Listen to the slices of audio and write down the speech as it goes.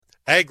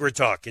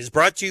AgriTalk is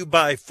brought to you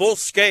by Full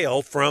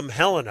Scale from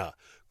Helena.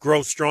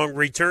 Grow strong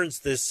returns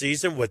this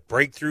season with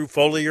breakthrough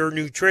foliar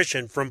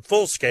nutrition from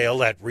Full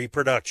Scale at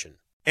Reproduction.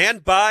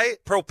 And by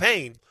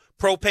Propane.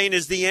 Propane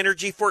is the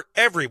energy for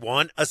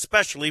everyone,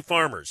 especially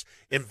farmers.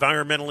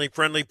 Environmentally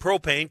friendly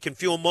propane can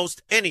fuel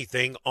most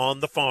anything on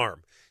the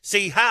farm.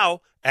 See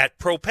how at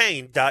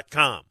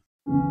propane.com.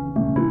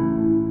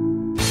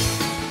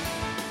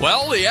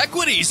 Well, the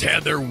equities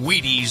had their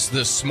Wheaties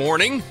this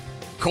morning.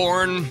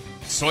 Corn,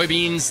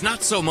 soybeans,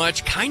 not so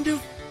much. Kind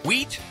of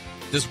wheat.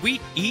 Does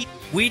wheat eat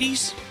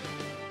Wheaties?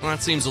 Well,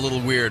 that seems a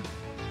little weird.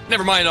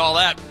 Never mind all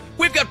that.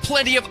 We've got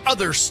plenty of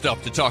other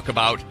stuff to talk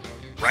about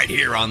right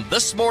here on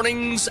this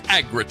morning's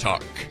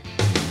AgriTalk.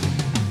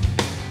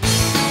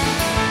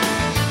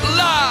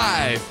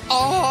 Live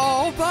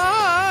all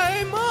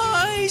by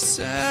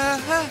myself.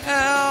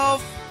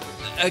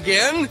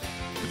 Again,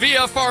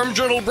 via Farm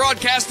Journal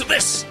broadcast,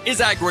 this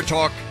is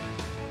AgriTalk.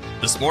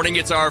 This morning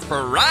it's our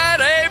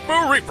Friday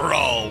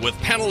free-for-all with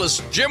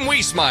panelist Jim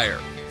Wiesmeyer.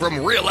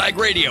 From Real Ag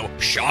Radio,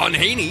 Sean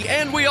Haney,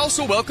 and we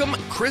also welcome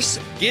Chris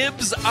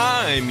Gibbs.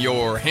 I'm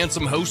your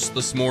handsome host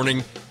this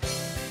morning,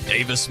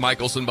 Davis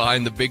Michelson,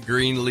 behind the big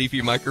green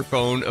leafy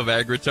microphone of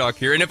AgriTalk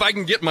here. And if I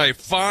can get my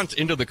font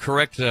into the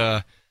correct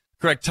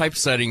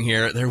typesetting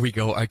here, there we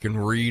go. I can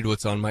read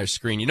what's on my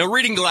screen. You know,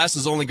 reading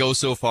glasses only go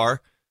so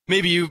far.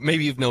 Maybe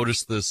you've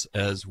noticed this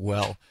as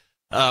well.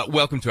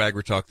 Welcome to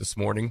AgriTalk this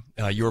morning.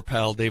 Your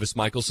pal Davis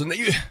Michelson.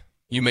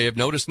 You may have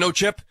noticed no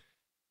Chip.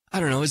 I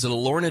don't know. Is it a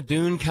Lorna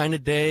Doone kind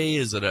of day?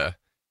 Is it a?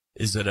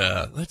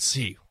 Let's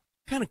see.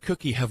 What kind of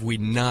cookie have we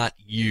not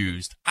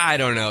used? I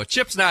don't know.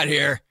 Chip's not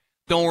here.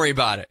 Don't worry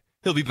about it.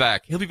 He'll be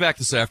back. He'll be back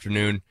this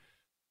afternoon.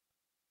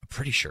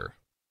 Pretty sure.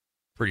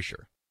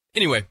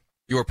 Anyway,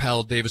 your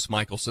pal Davis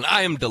Michelson.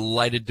 I am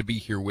delighted to be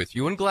here with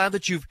you and glad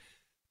that you've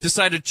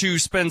decided to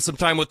spend some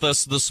time with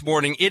us this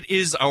morning. It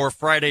is our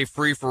Friday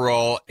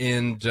free-for-all,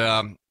 and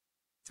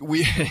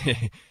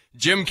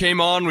Jim came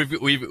on.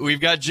 We've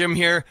got Jim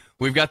here.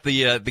 We've got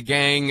the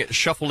gang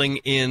shuffling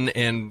in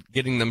and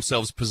getting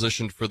themselves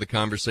positioned for the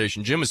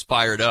conversation. Jim is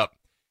fired up,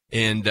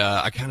 and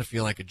I kind of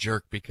feel like a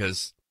jerk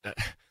because,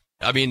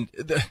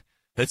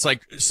 it's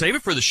like save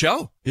it for the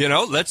show. You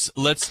know,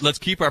 let's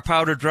keep our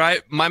powder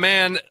dry. My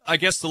man, I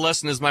guess the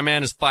lesson is my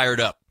man is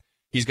fired up.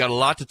 He's got a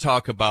lot to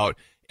talk about,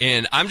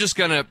 and I'm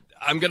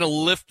gonna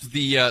lift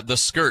the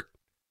skirt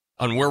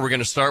on where we're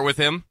gonna start with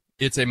him.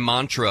 It's a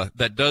mantra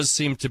that does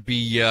seem to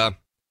be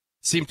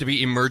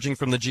emerging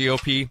from the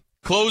GOP.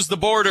 Close the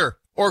border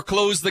or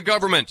close the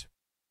government.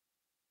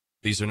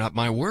 These are not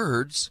my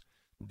words.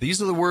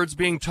 These are the words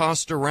being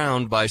tossed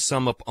around by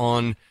some up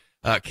on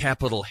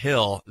Capitol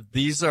Hill.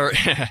 These are,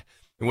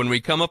 when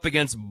we come up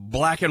against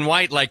black and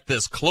white like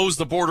this, close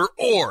the border,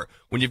 or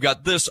when you've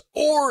got this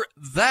or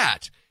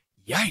that,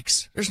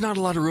 yikes, there's not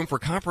a lot of room for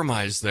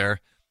compromise there.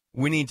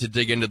 We need to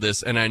dig into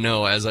this, and I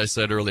know, as I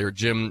said earlier,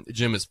 Jim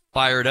is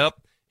fired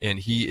up, and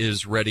he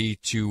is ready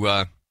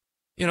to,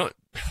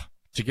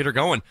 to get her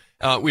going.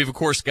 We've, of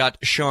course, got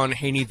Sean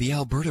Haney, the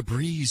Alberta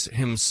Breeze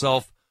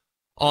himself,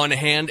 on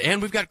hand,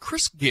 and we've got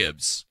Chris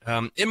Gibbs.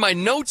 In my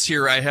notes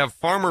here, I have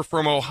farmer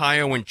from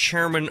Ohio and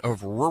chairman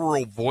of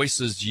Rural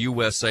Voices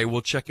USA.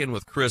 We'll check in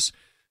with Chris,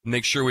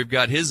 make sure we've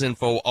got his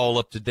info all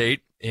up to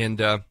date,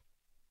 and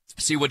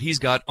see what he's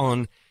got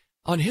on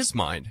his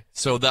mind.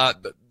 So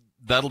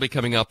that'll be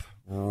coming up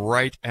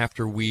right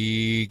after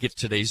we get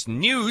today's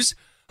news,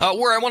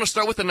 where I want to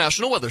start with the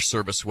National Weather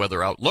Service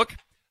weather outlook.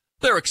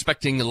 They're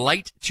expecting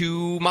light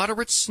to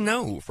moderate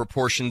snow for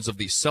portions of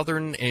the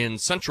southern and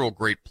central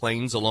Great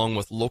Plains, along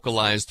with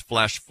localized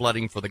flash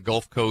flooding for the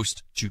Gulf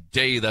Coast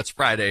today. That's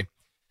Friday.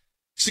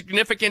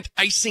 Significant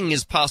icing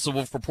is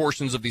possible for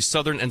portions of the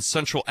southern and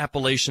central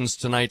Appalachians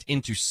tonight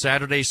into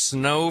Saturday.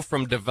 Snow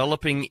from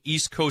developing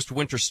East Coast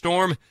winter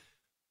storm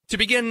to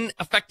begin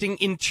affecting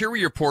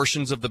interior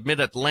portions of the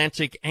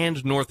mid-Atlantic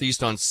and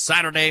Northeast on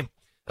Saturday.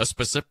 A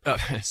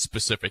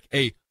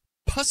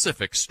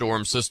Pacific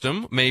storm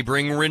system may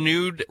bring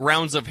renewed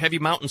rounds of heavy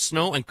mountain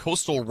snow and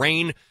coastal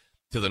rain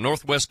to the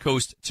northwest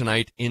coast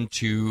tonight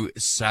into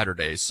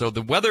Saturday. So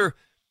the weather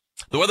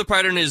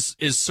pattern is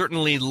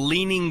certainly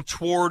leaning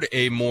toward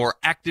a more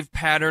active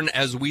pattern,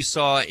 as we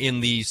saw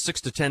in the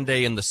 6 to 10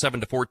 day and the 7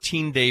 to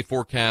 14 day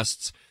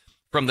forecasts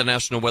from the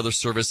National Weather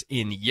Service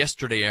in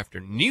yesterday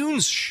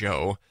afternoon's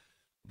show.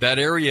 That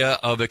area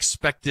of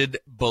expected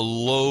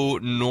below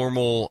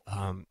normal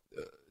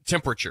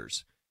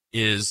temperatures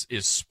is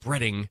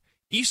spreading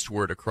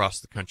eastward across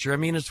the country. I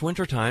mean, it's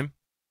wintertime.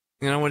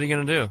 You know, what are you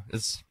going to do?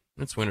 It's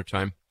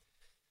wintertime.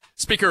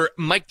 Speaker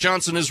Mike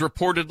Johnson is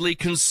reportedly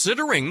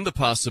considering the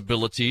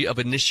possibility of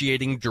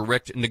initiating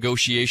direct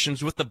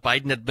negotiations with the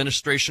Biden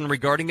administration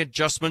regarding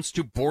adjustments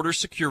to border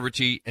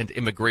security and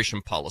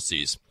immigration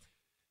policies.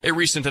 A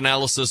recent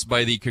analysis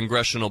by the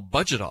Congressional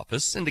Budget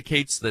Office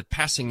indicates that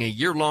passing a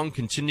year-long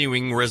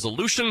continuing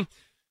resolution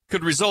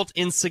could result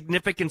in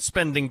significant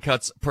spending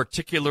cuts,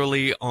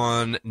 particularly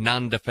on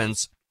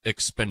non-defense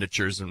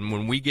expenditures. And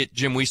when we get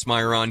Jim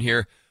Wiesmeyer on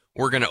here,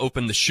 we're going to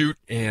open the chute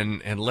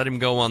and let him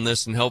go on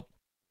this and help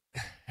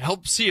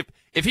see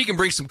if he can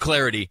bring some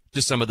clarity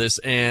to some of this.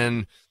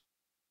 And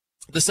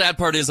the sad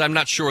part is I'm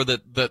not sure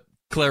that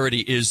clarity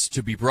is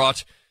to be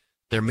brought.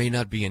 There may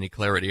not be any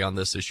clarity on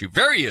this issue.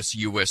 Various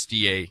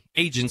USDA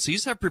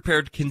agencies have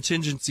prepared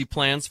contingency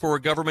plans for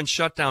a government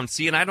shutdown.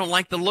 See, and I don't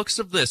like the looks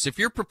of this. If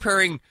you're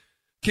preparing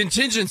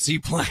contingency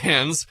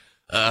plans,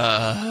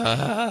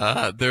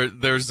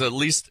 there's at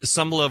least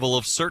some level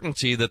of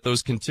certainty that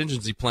those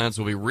contingency plans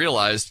will be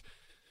realized.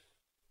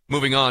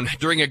 Moving on,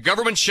 during a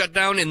government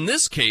shutdown, in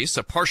this case,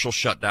 a partial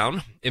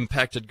shutdown,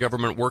 impacted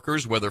government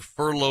workers, whether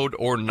furloughed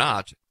or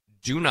not,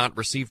 do not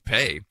receive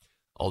pay,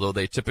 although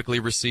they typically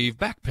receive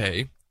back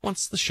pay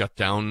once the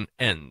shutdown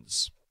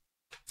ends.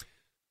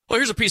 Well,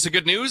 here's a piece of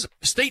good news.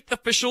 State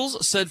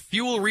officials said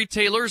fuel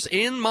retailers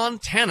in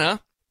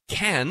Montana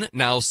can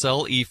now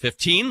sell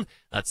E15.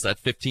 That's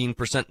that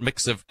 15%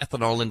 mix of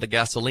ethanol into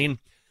gasoline,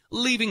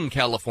 leaving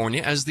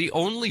California as the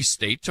only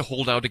state to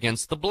hold out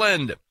against the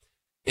blend.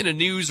 In a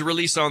news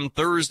release on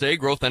Thursday,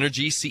 Growth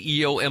Energy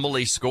CEO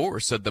Emily Score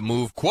said the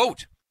move,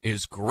 quote,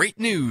 is great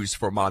news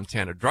for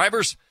Montana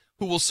drivers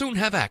who will soon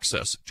have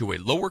access to a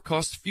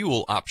lower-cost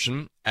fuel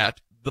option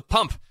at the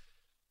pump.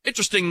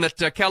 Interesting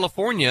that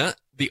California,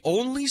 the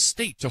only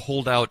state to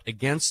hold out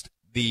against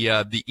the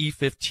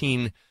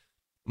E15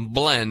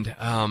 blend.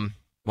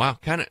 Wow,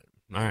 kind of,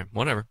 all right,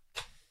 whatever.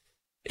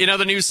 In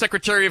other news,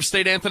 Secretary of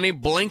State Anthony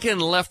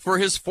Blinken left for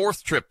his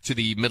fourth trip to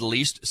the Middle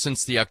East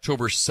since the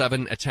October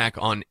 7 attack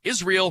on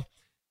Israel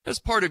as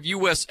part of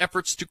U.S.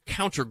 efforts to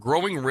counter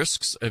growing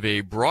risks of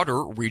a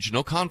broader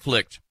regional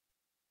conflict.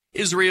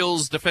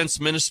 Israel's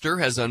defense minister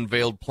has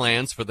unveiled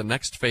plans for the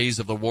next phase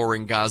of the war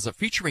in Gaza,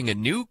 featuring a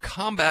new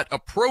combat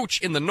approach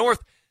in the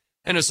north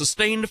and a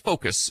sustained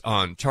focus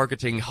on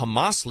targeting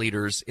Hamas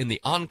leaders in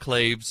the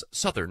enclave's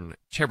southern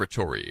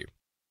territory.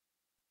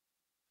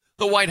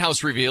 The White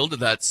House revealed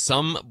that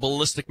some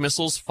ballistic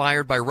missiles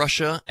fired by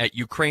Russia at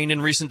Ukraine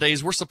in recent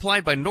days were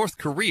supplied by North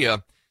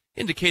Korea,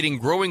 indicating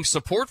growing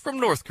support from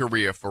North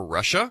Korea for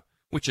Russia,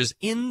 which is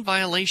in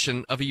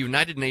violation of a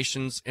United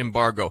Nations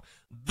embargo.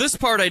 This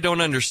part I don't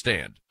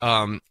understand.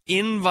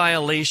 In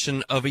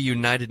violation of a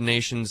United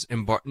Nations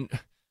embargo.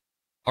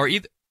 Are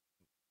either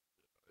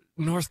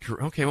North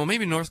Korea? Okay, well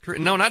maybe North Korea.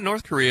 No, not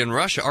North Korea and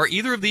Russia. Are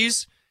either of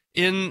these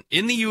in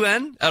the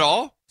UN at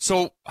all?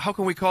 So how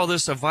can we call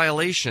this a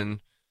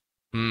violation?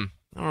 I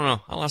don't know.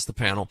 I'll ask the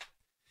panel.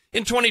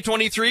 In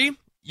 2023,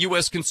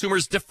 U.S.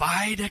 consumers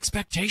defied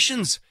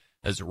expectations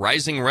as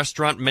rising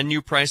restaurant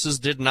menu prices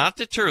did not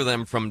deter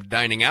them from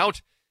dining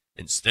out.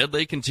 Instead,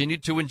 they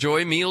continued to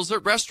enjoy meals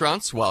at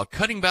restaurants while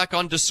cutting back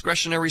on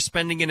discretionary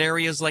spending in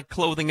areas like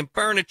clothing and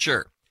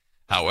furniture.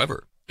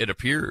 However, it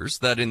appears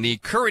that in the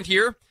current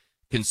year,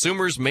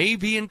 consumers may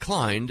be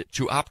inclined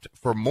to opt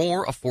for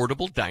more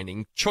affordable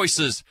dining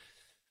choices.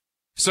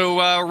 So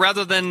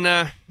rather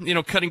than,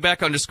 cutting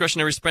back on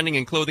discretionary spending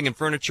in clothing and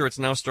furniture, it's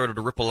now started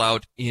to ripple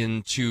out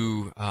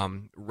into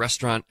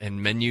restaurant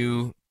and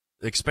menu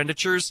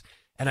expenditures.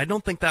 And I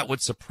don't think that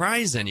would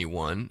surprise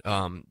anyone.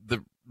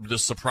 The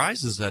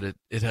surprise is that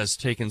it has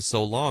taken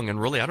so long. And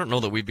really, I don't know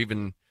that we've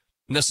even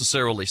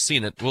necessarily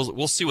seen it.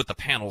 We'll see what the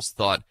panel's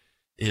thought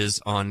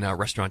is on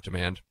restaurant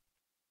demand.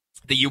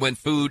 The UN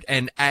Food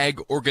and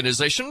Ag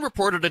Organization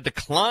reported a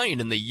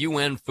decline in the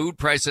UN Food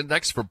Price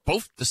Index for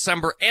both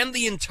December and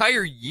the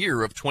entire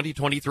year of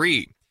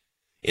 2023.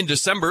 In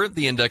December,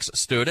 the index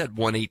stood at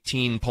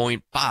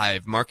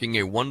 118.5, marking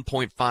a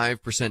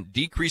 1.5%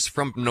 decrease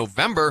from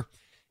November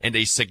and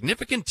a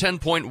significant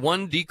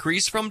 10.1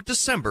 decrease from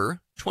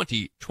December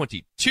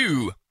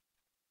 2022.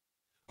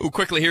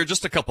 Quickly here,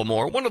 just a couple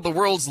more. One of the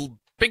world's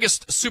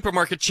biggest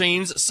supermarket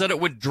chains said it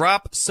would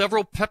drop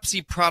several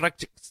PepsiCo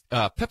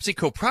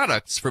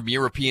products from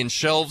European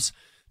shelves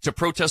to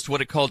protest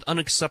what it called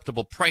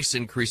unacceptable price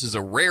increases,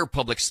 a rare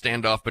public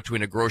standoff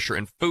between a grocer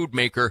and food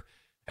maker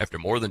after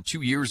more than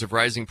 2 years of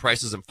rising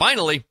prices. And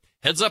finally,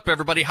 heads up,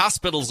 everybody,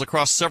 hospitals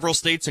across several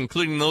states,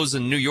 including those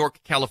in New York,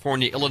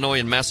 California,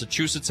 Illinois, and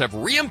Massachusetts, have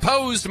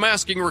reimposed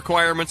masking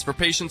requirements for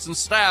patients and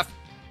staff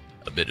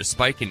amid a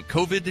spike in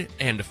COVID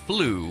and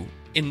flu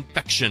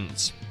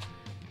infections.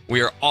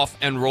 We are off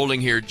and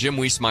rolling here. Jim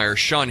Wiesmeyer,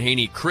 Sean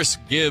Haney, Chris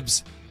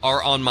Gibbs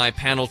are on my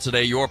panel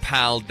today. Your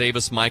pal,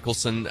 Davis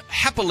Michelson,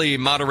 happily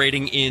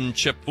moderating in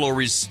Chip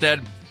Flory's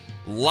stead.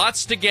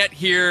 Lots to get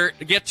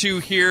to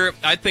here.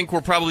 I think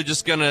we're probably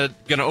just gonna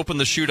open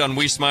the chute on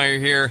Wiesmeyer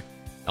here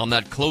on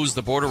that close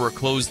the border or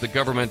close the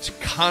government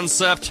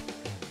concept.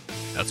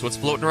 That's what's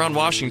floating around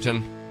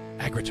Washington.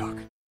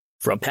 AgriTalk.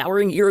 From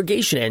powering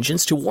irrigation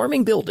engines to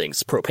warming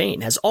buildings,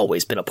 propane has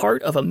always been a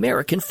part of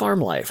American farm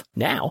life.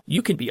 Now,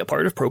 you can be a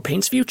part of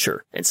propane's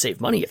future and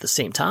save money at the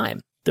same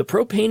time. The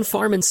Propane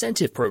Farm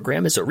Incentive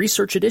Program is a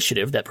research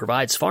initiative that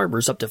provides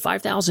farmers up to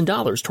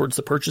 $5,000 towards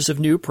the purchase of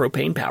new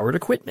propane-powered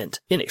equipment.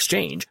 In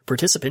exchange,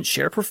 participants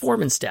share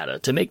performance data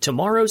to make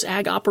tomorrow's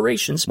ag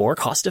operations more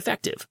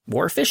cost-effective,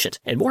 more efficient,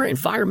 and more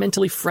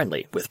environmentally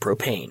friendly with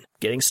propane.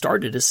 Getting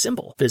started is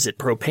simple. Visit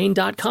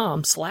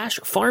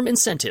propane.com/farm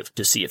incentive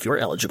to see if you're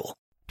eligible.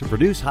 To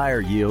produce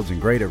higher yields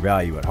and greater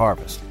value at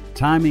harvest,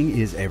 timing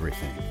is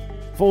everything.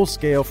 Full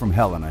Scale from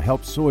Helena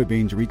helps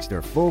soybeans reach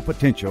their full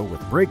potential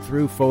with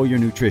breakthrough foliar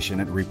nutrition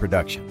at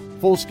reproduction.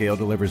 Full Scale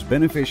delivers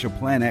beneficial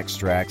plant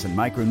extracts and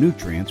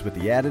micronutrients with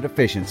the added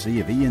efficiency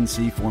of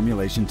ENC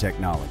formulation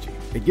technology.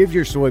 It gives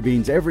your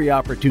soybeans every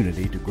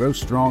opportunity to grow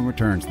strong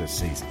returns this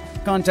season.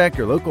 Contact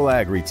your local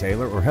ag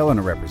retailer or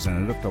Helena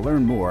representative to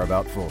learn more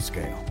about Full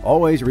Scale.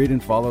 Always read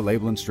and follow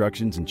label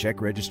instructions and check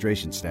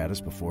registration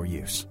status before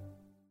use.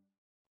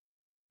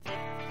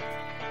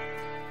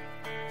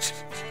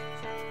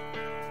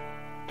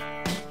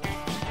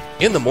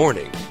 In the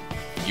morning,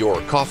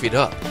 you're coffeeed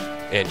up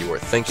and you're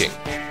thinking.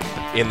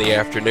 In the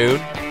afternoon,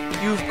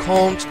 you've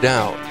calmed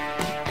down,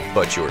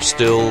 but you're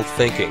still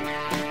thinking.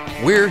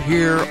 We're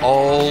here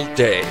all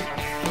day.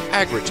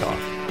 AgriTalk.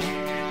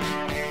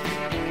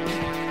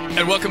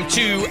 And welcome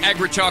to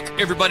AgriTalk,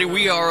 everybody.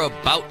 We are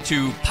about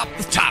to pop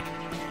the top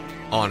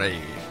on a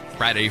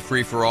Friday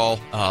free-for-all.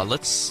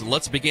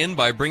 Let's begin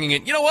by bringing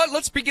in, you know what?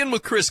 Let's begin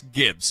with Chris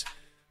Gibbs.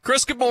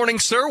 Chris, good morning,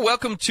 sir.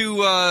 Welcome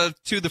to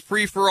the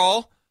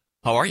free-for-all.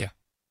 How are you?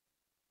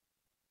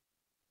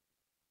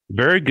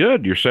 Very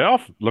good.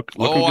 Yourself?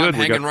 Looking good. I'm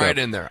hanging right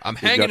in there. I'm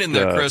hanging in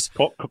there, Chris.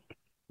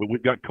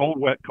 We've got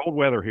cold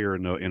weather here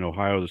in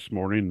Ohio this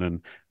morning,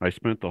 and I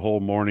spent the whole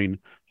morning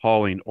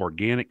hauling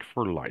organic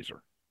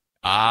fertilizer.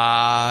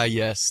 Ah,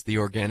 yes, the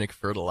organic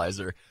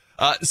fertilizer.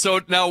 So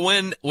now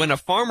when a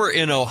farmer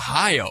in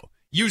Ohio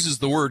uses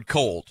the word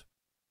cold,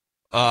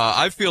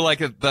 I feel like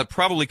that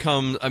probably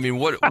comes. I mean,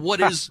 what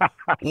does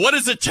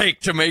it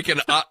take to make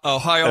an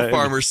Ohio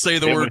farmer say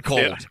the word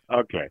cold?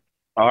 Okay.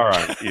 All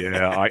right.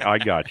 Yeah, I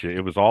got you.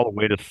 It was all the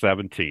way to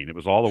 17.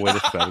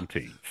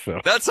 So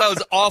that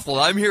sounds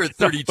awful. I'm here at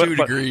 32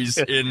 degrees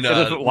in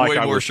way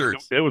more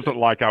shirts. It wasn't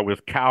like I was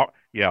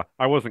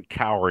I wasn't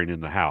cowering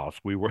in the house.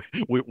 We were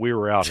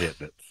out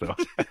hitting it. So,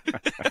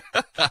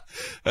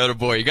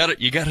 attaboy,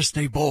 you gotta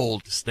stay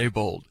bold. Stay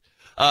bold.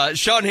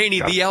 Sean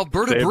Haney, the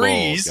Alberta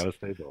Breeze. Gotta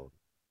stay bold.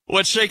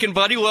 What's shaking,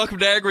 buddy? Welcome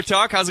to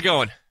AgriTalk. How's it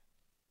going?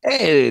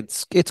 Hey,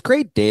 it's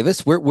great,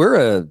 Davis. We're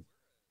gonna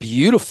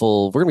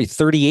be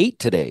 38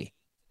 today.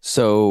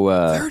 So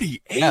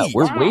 38. Yeah,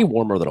 we're way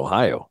warmer than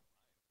Ohio.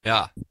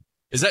 Yeah.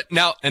 Is that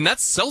now? And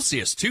that's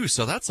Celsius too,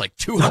 so that's like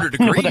 200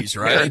 degrees,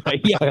 right?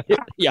 Yeah.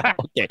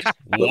 Okay.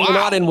 Wow. We're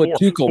not in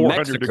Huatuco,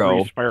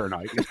 Mexico.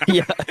 Fahrenheit.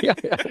 yeah.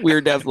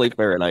 We're definitely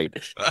Fahrenheit.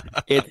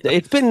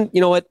 It's been,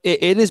 you know what?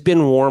 It has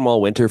been warm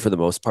all winter for the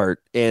most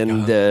part,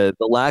 and the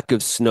lack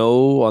of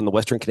snow on the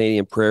Western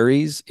Canadian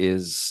prairies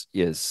is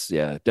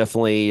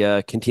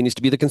definitely continues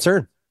to be the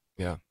concern.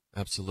 Yeah,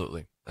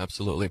 absolutely.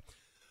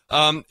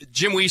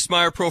 Jim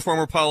Wiesmeyer, Pro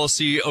Farmer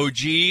Policy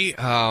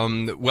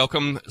OG.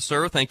 Welcome,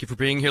 sir. Thank you for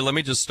being here. Let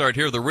me just start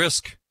here. The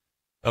risk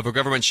of a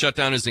government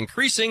shutdown is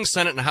increasing.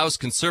 Senate and House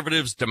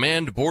conservatives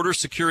demand border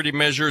security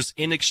measures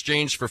in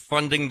exchange for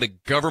funding the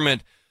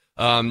government.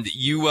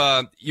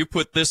 You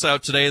put this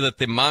out today that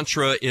the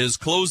mantra is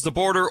close the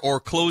border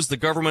or close the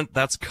government.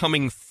 That's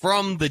coming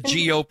from the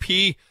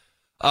GOP.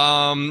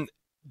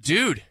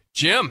 Dude,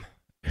 Jim,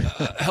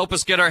 help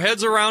us get our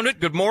heads around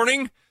it. Good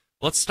morning.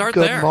 Let's start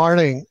there. Good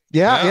morning.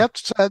 Yeah.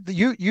 It's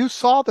you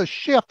saw the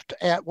shift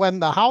at when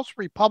the House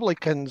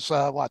Republicans,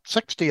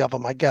 60 of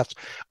them, I guess,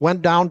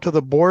 went down to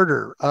the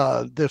border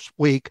this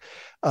week.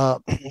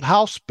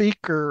 House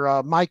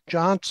Speaker Mike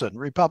Johnson,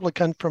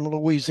 Republican from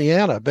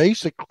Louisiana,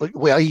 basically,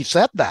 he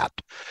said that.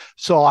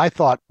 So I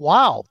thought,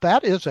 wow,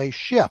 that is a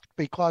shift,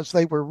 because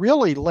they were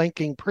really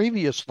linking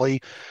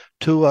previously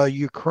to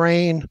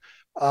Ukraine,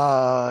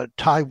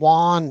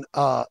 Taiwan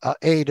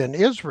aid in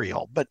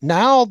Israel, but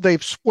now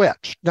they've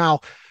switched.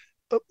 Now,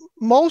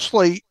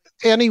 mostly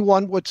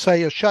anyone would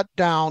say a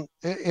shutdown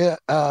is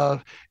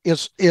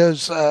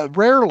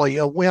rarely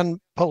a win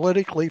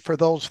politically for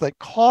those that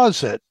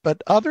cause it,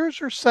 but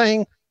others are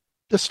saying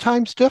this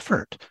time's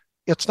different.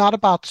 It's not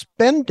about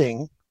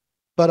spending,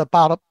 but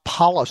about a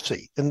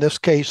policy, in this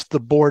case, the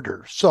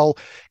border. So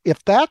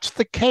if that's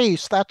the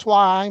case, that's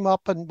why I'm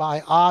upping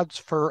my odds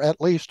for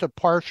at least a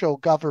partial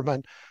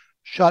government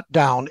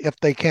shutdown if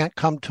they can't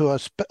come to a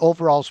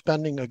overall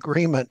spending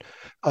agreement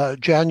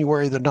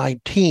January the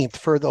 19th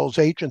for those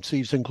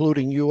agencies,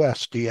 including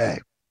USDA.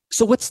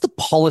 So what's the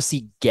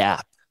policy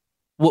gap?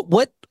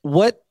 What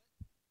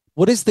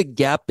is the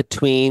gap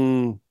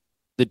between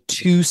the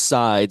two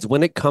sides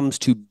when it comes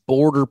to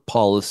border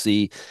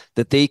policy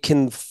that they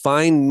can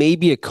find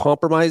maybe a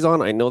compromise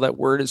on? I know that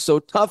word is so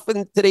tough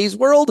in today's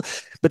world,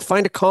 but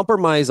find a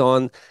compromise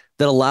on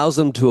that allows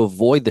them to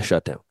avoid the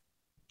shutdown.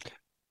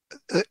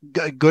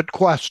 Good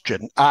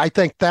question. I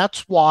think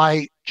that's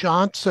why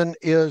Johnson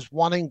is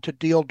wanting to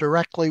deal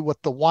directly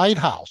with the White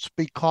House,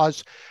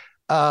 because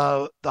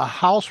the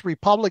House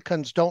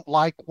Republicans don't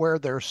like where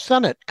their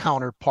Senate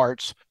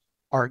counterparts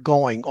are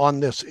going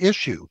on this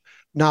issue.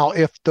 Now,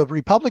 if the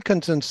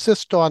Republicans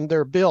insist on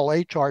their bill,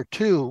 H.R.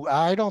 2,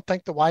 I don't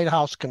think the White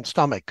House can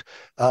stomach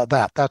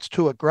that. That's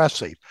too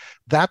aggressive.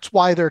 That's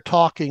why they're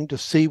talking to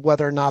see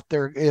whether or not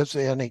there is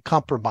any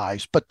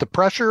compromise. But the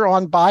pressure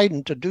on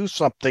Biden to do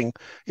something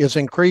is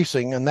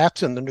increasing, and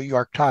that's in the New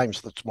York Times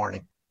this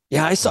morning.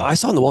 Yeah, I saw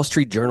in the Wall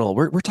Street Journal,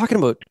 we're talking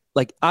about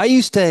Like I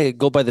used to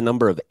go by the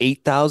number of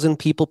 8,000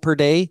 people per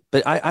day,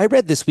 but I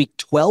read this week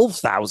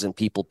 12,000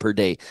 people per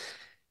day.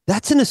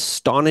 That's an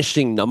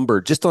astonishing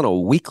number just on a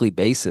weekly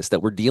basis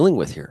that we're dealing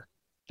with here.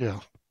 Yeah.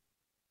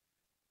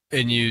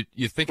 And you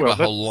think Well, about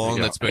how that- long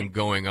yeah. that's been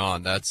going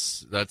on.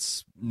 That's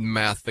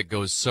math that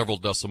goes several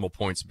decimal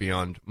points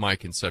beyond my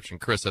conception.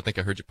 Chris, I think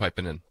I heard you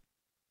piping in.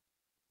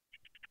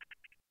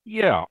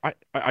 Yeah,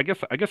 I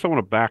guess I want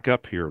to back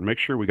up here and make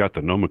sure we got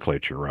the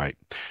nomenclature right.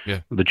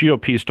 Yeah. The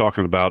GOP is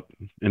talking about,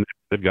 and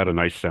they've got a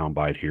nice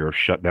soundbite here: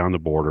 shut down the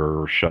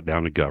border or shut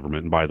down the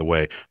government. And by the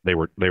way, they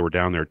were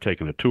down there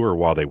taking a tour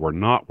while they were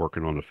not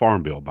working on the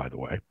farm bill. By the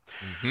way,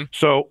 Mm-hmm.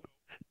 so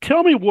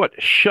tell me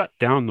what shut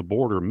down the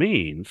border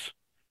means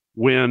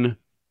when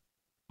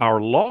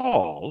our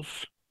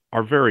laws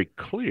are very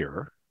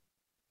clear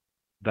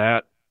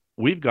that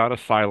we've got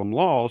asylum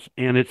laws,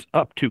 and it's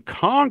up to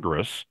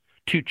Congress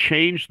to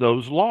change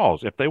those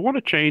laws. If they want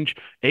to change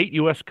 8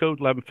 U.S.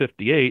 Code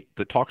 1158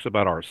 that talks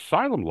about our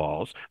asylum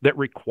laws, that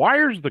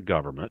requires the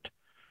government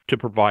to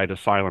provide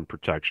asylum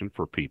protection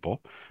for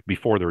people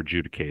before they're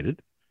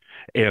adjudicated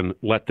and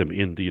let them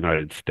in the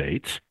United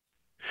States,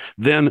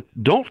 then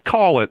don't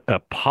call it a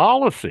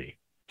policy,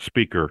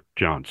 Speaker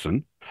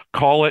Johnson.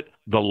 Call it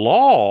the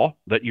law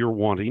that you're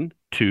wanting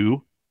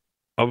to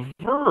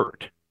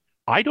avert.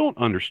 I don't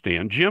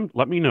understand. Jim,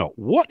 let me know.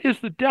 What is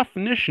the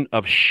definition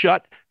of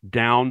shut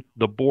down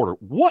the border?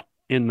 What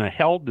in the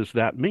hell does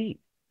that mean?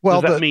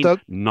 Well, does that mean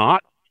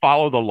not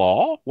follow the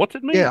law? What's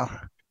it mean? yeah.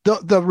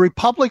 The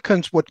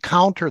Republicans would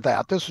counter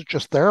that. This is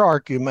just their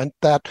argument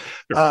that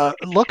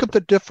look at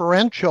the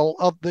differential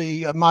of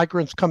the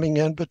migrants coming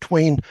in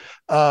between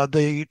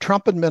the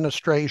Trump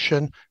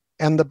administration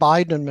and the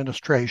Biden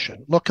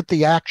administration. Look at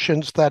the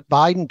actions that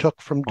Biden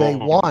took from day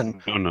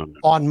one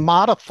on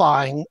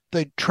modifying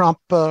the Trump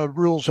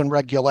rules and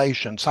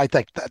regulations. I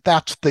think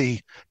that's the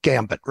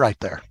gambit right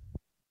there.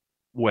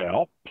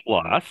 Well,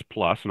 plus,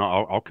 and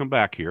I'll come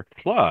back here.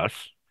 Plus,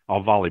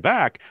 I'll volley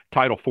back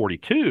Title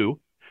 42,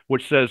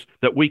 which says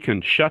that we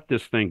can shut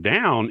this thing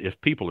down if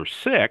people are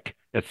sick,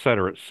 et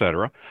cetera, et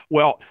cetera.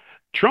 Well,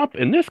 Trump,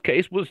 in this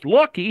case, was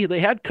lucky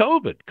they had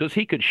COVID because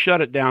he could shut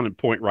it down and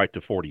point right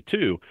to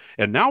 42.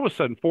 And now all of a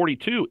sudden,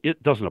 42,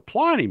 it doesn't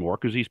apply anymore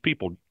because these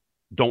people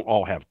don't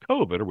all have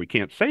COVID, or we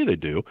can't say they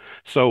do.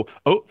 So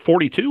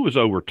 42 was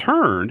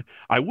overturned.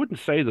 I wouldn't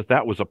say that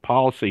that was a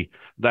policy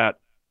that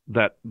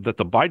the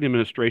Biden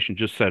administration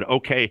just said,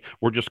 okay,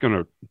 we're just going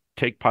to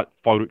take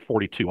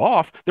 42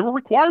 off. They were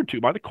required to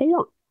by the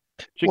court.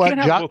 So you can't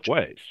have both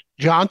ways.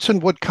 Johnson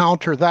would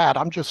counter that.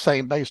 I'm just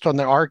saying, based on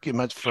the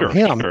arguments for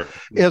him,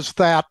 is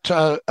that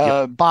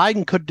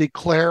Biden could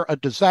declare a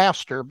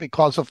disaster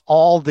because of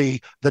all the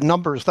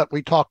numbers that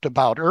we talked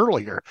about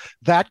earlier.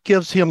 That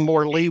gives him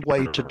more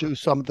leeway to do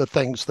some of the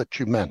things that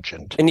you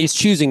mentioned. And he's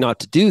choosing not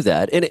to do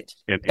that.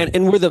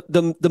 And where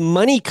the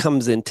money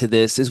comes into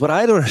this is what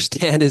I don't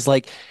understand is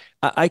like,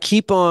 I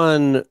keep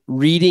on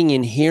reading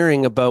and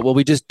hearing about, well,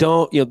 we just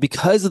don't,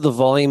 because of the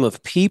volume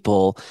of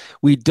people,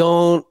 we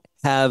don't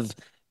have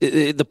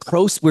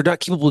we're not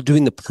capable of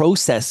doing the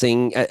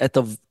processing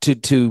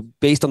to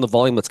based on the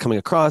volume that's coming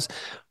across.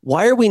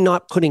 Why are we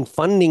not putting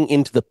funding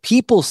into the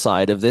people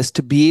side of this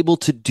to be able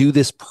to do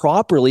this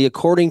properly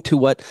according to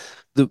what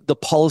the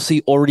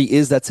policy already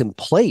is that's in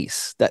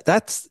place?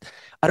 That's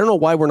I don't know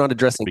why we're not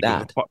addressing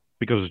that.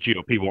 Because the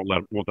GOP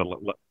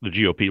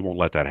won't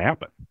let that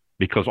happen.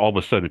 Because all of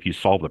a sudden, if you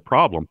solve the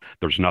problem,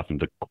 there's nothing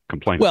to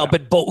complain about.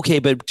 But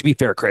to be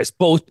fair, Chris,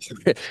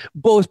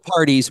 both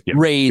parties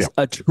raise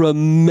a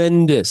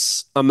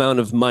tremendous amount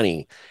of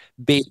money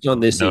based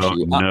on this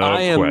issue.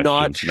 I am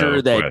not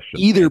sure that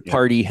either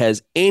party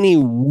has any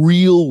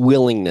real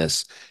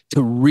willingness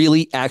to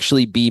really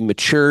actually be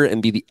mature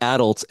and be the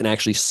adults and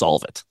actually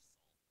solve it.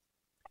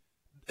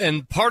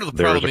 And part of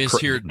the problem is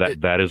here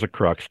that is a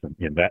crux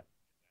in that.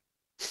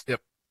 Yep.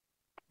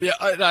 Yeah,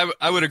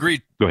 I would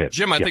agree. Go ahead,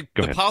 Jim. I think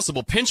the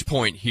possible pinch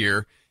point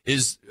here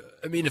is,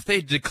 I mean, if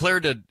they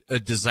declared a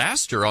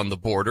disaster on the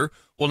border,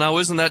 well, now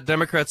isn't that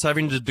Democrats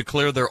having to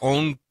declare their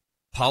own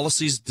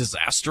policies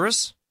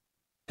disastrous?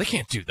 They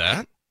can't do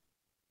that.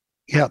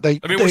 Yeah, they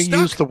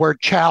use the word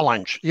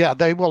challenge. Yeah,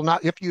 they will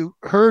not. If you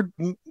heard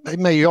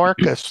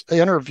Mayorkas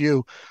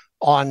interview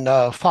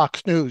on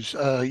Fox News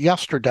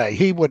yesterday,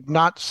 he would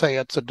not say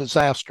it's a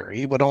disaster.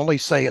 He would only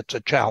say it's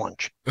a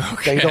challenge.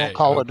 They don't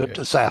call it a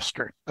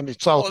disaster. I mean,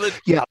 so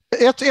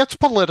it's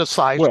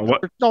politicized. Well,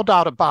 there's no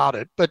doubt about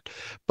it. But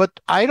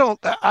I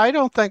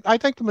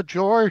think the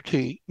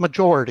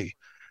majority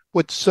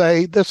would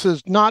say this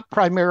is not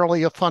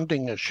primarily a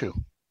funding issue.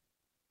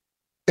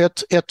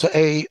 It is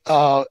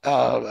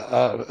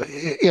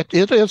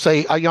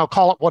a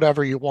call it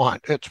whatever you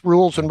want. It's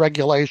rules and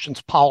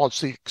regulations,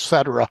 policy,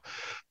 etc.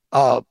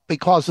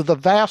 Because of the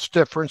vast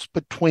difference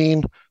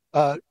between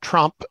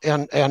Trump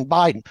and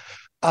Biden.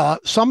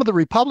 Some of the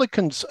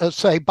Republicans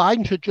say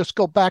Biden should just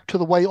go back to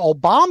the way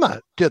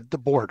Obama did the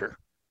border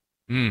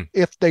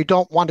if they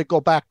don't want to go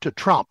back to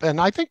Trump.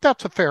 And I think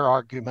that's a fair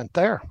argument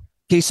there.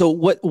 Okay, so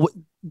what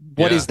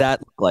does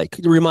that look like?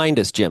 Remind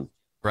us, Jim.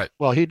 Right.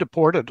 Well, he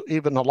deported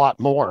even a lot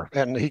more,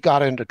 and he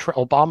got into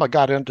Obama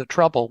got into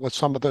trouble with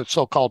some of the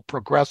so-called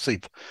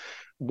progressive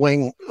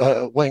wing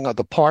of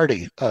the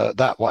party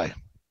that way.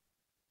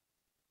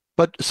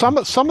 But some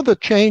of the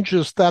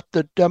changes that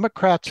the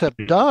Democrats have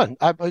done,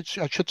 I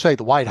should say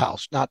the White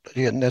House, not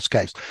in this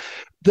case,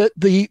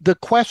 the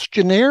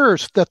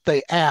questionnaires that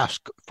they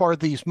ask for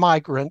these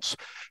migrants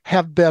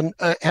have been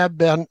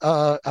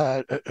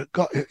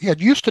it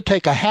used to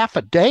take a half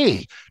a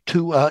day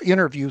to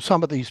interview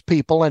some of these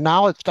people, and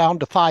now it's down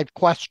to 5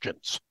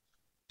 questions.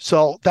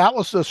 So that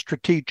was a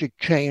strategic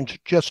change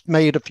just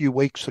made a few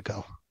weeks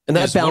ago. And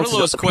that one of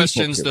those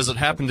questions, does it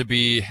happen to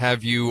be,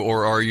 have you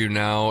or are you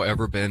now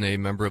ever been a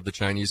member of the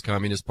Chinese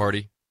Communist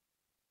Party?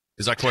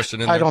 Is that question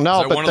in there? I don't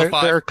know,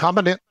 but they're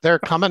coming in. They're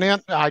coming in.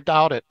 I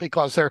doubt it,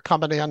 because they're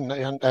coming in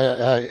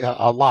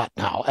a lot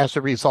now as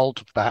a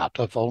result of that,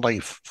 of only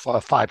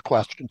 5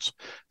 questions.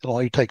 It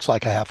only takes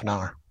like a half an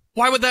hour.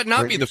 Why would that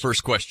not be the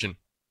first question?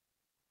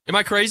 Am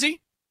I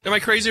crazy? Am I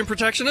crazy and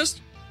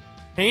protectionist?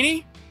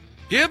 Haney?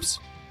 Gibbs?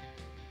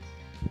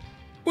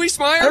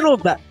 Wiesmeyer? I don't know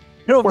if that.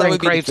 We're in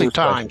crazy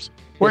times.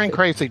 We're in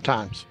crazy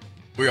times.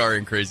 We are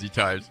in crazy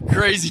times.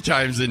 Crazy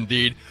times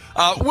indeed.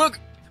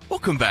 We'll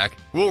come back.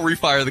 We'll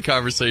refire the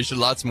conversation.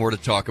 Lots more to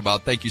talk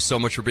about. Thank you so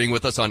much for being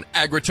with us on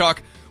AgriTalk.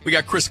 We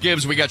got Chris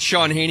Gibbs, we got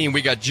Sean Haney, and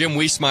we got Jim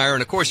Wiesmeyer,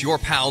 and of course your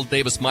pal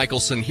Davis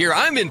Michelson here.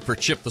 I'm in for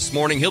Chip this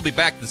morning. He'll be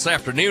back this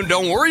afternoon.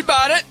 Don't worry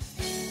about it.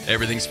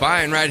 Everything's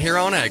fine right here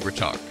on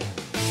AgriTalk.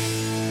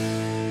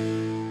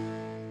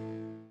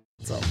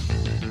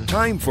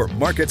 Time for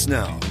Markets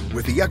Now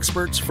with the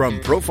experts from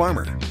Pro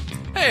Farmer.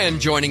 And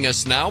joining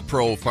us now,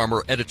 Pro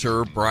Farmer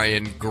editor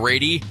Brian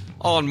Grady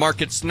on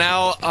Markets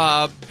Now.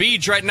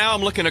 Beej, right now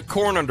I'm looking at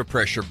corn under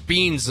pressure.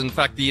 Beans, in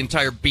fact, the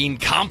entire bean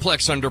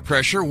complex under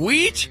pressure.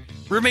 Wheat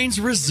remains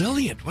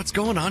resilient. What's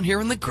going on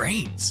here in the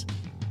grains?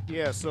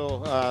 Yeah,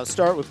 so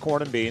start with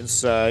corn and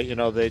beans.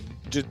 They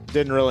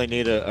didn't really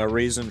need a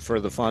reason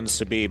for the funds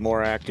to be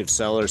more active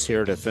sellers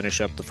here to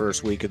finish up the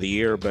first week of the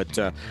year. But,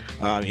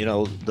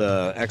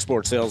 the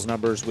export sales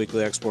numbers,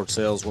 weekly export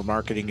sales, were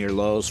marketing year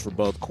lows for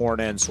both corn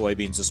and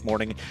soybeans this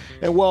morning,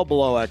 and well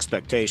below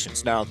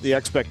expectations. Now, the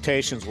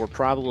expectations were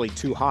probably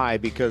too high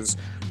because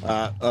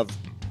of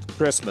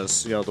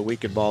Christmas, the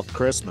week involved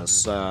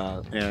Christmas,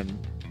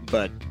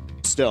 but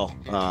still,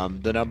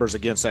 the numbers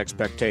against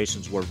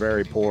expectations were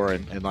very poor,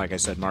 and like I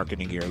said,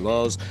 marketing year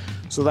lows.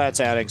 So that's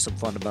adding some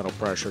fundamental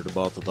pressure to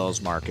both of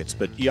those markets.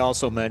 But you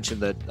also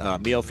mentioned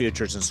that meal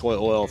futures and soy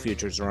oil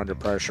futures are under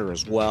pressure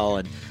as well,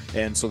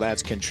 and so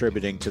that's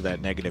contributing to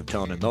that negative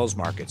tone in those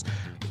markets.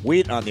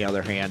 Wheat, on the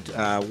other hand,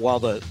 while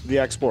the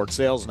export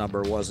sales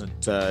number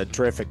wasn't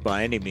terrific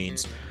by any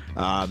means,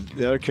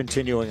 they're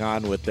continuing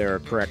on with their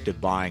corrective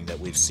buying that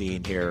we've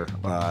seen here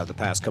the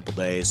past couple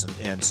days,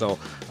 and so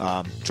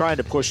trying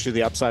to push to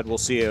the upside. We'll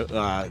see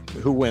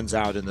who wins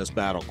out in this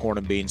battle: corn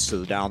and beans to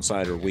the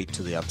downside or wheat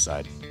to the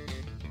upside.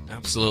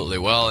 Absolutely.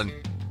 Well, and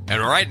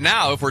right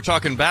now, if we're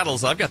talking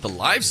battles, I've got the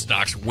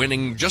livestock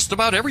winning just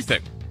about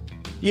everything.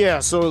 Yeah,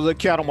 so the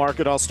cattle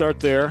market, I'll start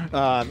there.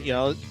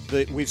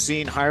 We've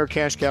seen higher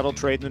cash cattle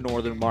trade in the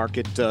northern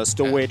market,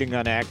 still waiting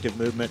on active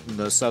movement in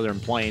the southern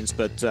plains,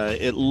 but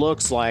it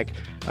looks like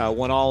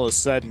when all is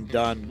said and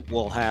done,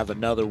 we'll have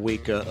another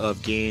week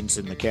of gains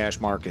in the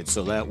cash market.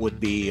 So that would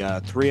be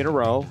 3 in a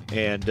row,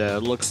 and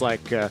looks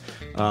like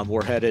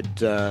we're headed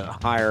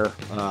higher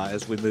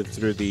as we move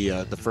through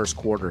the first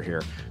quarter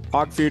here.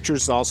 Hog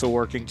futures also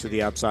working to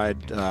the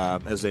upside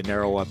as they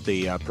narrow up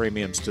the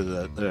premiums to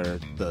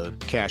the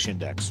cash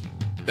index.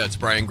 That's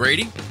Brian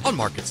Grady on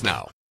Markets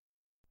Now.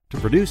 To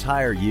produce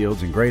higher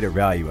yields and greater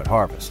value at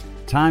harvest,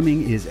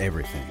 timing is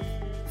everything.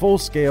 Full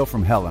Scale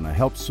from Helena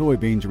helps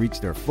soybeans reach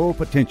their full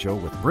potential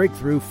with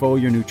breakthrough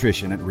foliar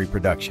nutrition at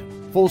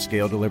reproduction. Full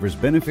Scale delivers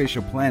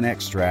beneficial plant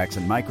extracts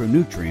and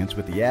micronutrients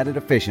with the added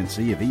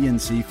efficiency of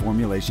ENC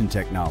formulation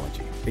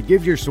technology. It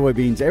gives your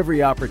soybeans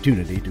every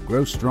opportunity to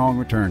grow strong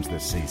returns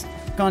this season.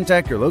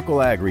 Contact your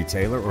local ag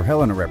retailer or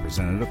Helena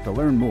representative to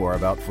learn more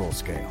about Full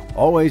Scale.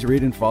 Always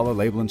read and follow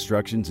label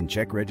instructions and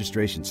check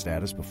registration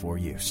status before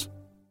use.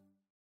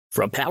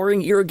 From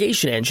powering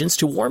irrigation engines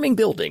to warming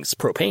buildings,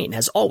 propane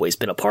has always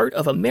been a part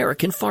of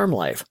American farm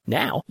life.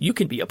 Now, you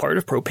can be a part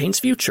of propane's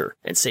future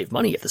and save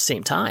money at the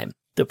same time.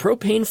 The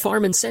Propane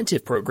Farm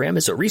Incentive Program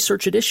is a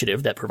research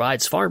initiative that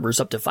provides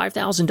farmers up to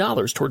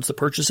 $5,000 towards the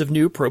purchase of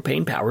new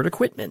propane-powered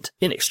equipment.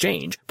 In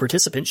exchange,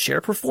 participants share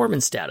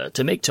performance data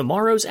to make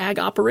tomorrow's ag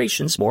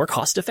operations more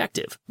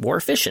cost-effective, more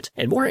efficient,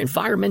 and more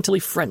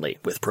environmentally friendly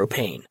with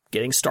propane.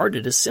 Getting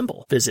started is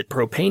simple. Visit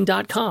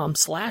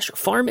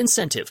propane.com/farm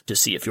incentive to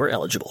see if you're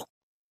eligible.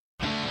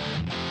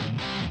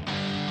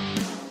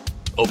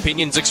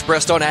 Opinions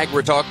expressed on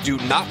AgriTalk do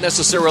not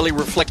necessarily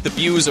reflect the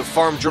views of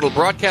Farm Journal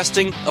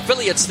Broadcasting,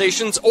 affiliate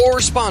stations,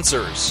 or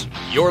sponsors.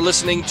 You're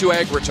listening to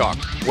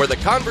AgriTalk, where the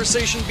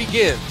conversation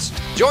begins.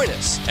 Join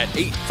us at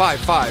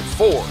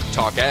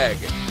 855-4-TALK-AG.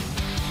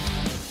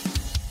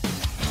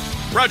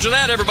 Roger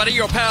that, everybody.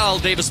 Your pal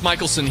Davis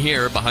Michelson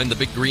here behind the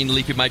big green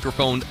leafy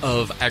microphone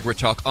of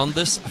AgriTalk on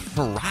this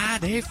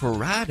Friday.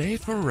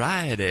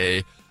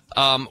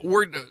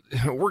 We're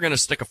going to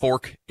stick a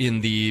fork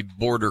in the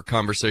border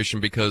conversation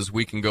because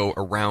we can go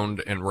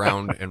around and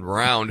round and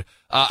round.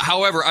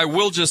 However, I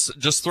will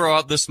just throw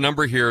out this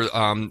number here.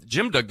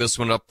 Jim dug this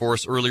one up for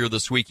us earlier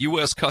this week.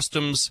 U.S.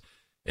 Customs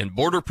and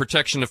Border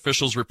Protection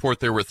officials report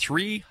there were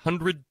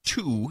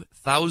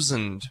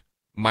 302,000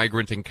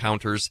 migrant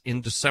encounters in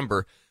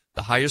December,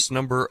 the highest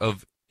number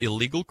of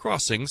illegal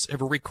crossings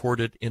ever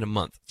recorded in a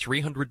month.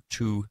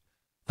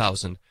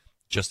 302,000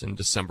 just in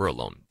December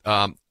alone.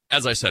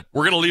 As I said,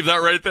 we're going to leave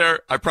that right there.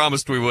 I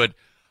promised we would.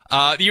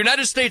 The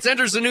United States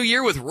enters the new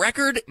year with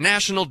record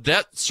national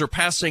debt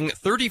surpassing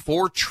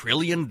 $34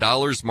 trillion,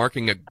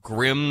 marking a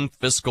grim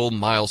fiscal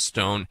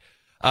milestone.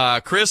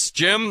 Chris,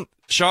 Jim,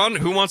 Sean,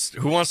 who wants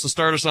to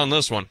start us on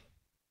this one?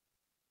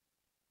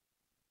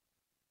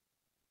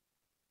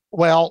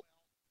 Well,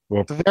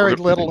 very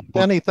little, if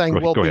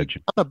anything, will be done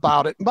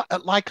about it.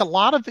 But like a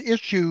lot of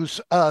issues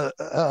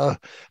that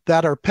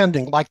are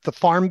pending, like the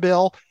Farm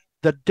Bill,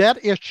 the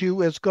debt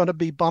issue is going to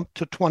be bumped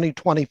to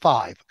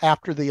 2025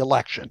 after the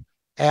election,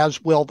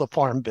 as will the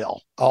Farm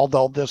Bill,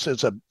 although this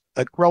is a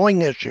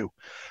growing issue.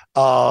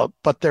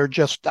 But they're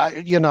just,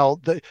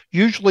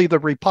 usually the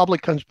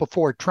Republicans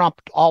before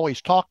Trump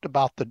always talked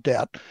about the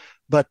debt,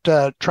 but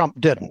Trump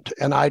didn't.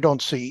 And I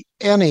don't see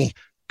any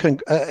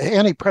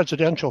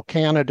presidential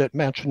candidate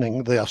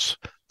mentioning this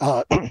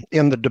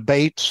in the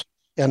debates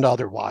and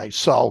otherwise.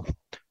 So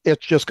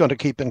it's just going to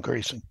keep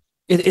increasing.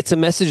 It's a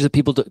message that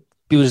people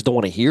just don't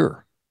want to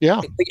hear. Yeah.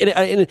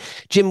 And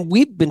Jim,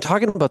 we've been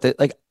talking about that.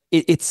 Like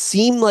it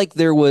seemed like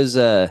there was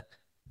a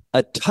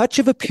touch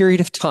of a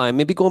period of time,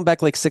 maybe going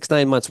back like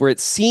 6-9 months, where it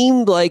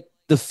seemed like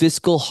the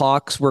fiscal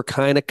hawks were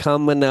kind of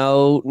coming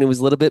out and it was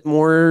a little bit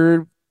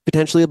more,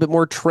 potentially a bit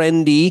more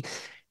trendy,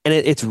 and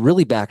it's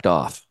really backed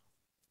off.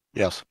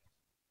 Yes.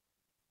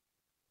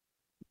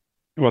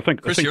 Well, I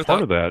think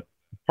part of that,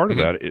 part of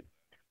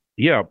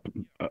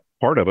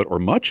it, or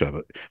much of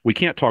it, we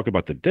can't talk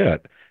about the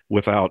debt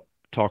without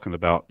talking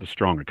about the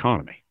strong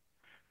economy.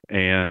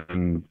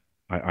 And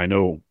I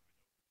know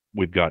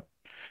we've got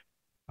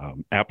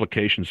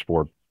applications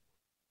for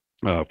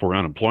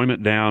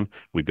unemployment down.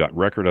 We've got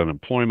record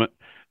unemployment.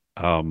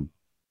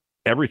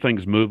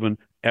 Everything's moving.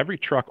 Every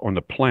truck on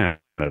the planet,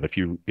 if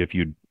you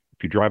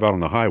drive out on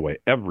the highway,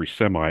 every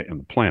semi on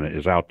the planet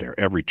is out there.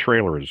 Every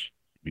trailer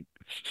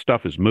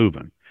stuff is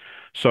moving.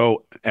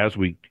 So as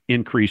we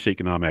increase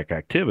economic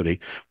activity,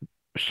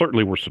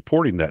 certainly we're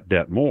supporting that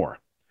debt more.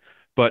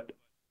 But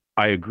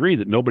I agree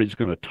that nobody's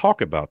going to talk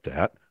about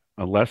that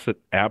unless it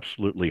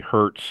absolutely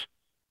hurts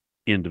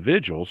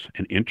individuals,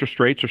 and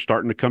interest rates are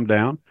starting to come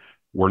down.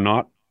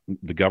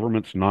 The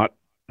government's not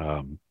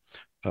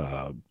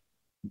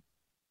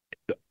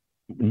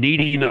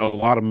needing a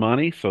lot of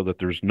money so that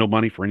there's no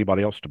money for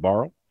anybody else to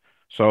borrow.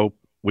 So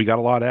we got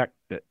a lot of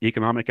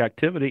economic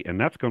activity, and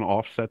that's going to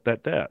offset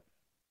that debt.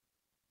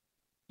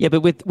 Yeah,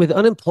 but with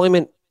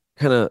unemployment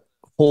kind of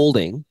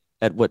holding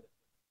at what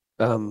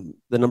the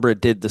number it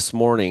did this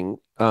morning,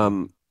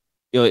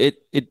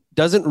 it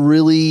doesn't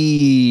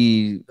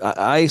really.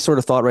 I sort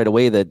of thought right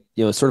away that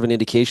sort of an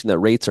indication that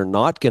rates are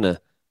not going to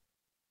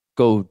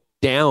go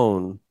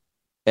down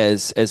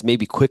as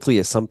maybe quickly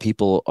as some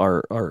people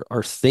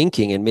are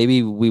thinking, and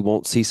maybe we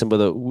won't see some of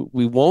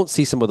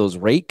those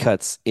rate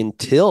cuts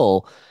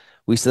until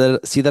we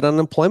see that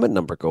unemployment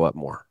number go up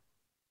more.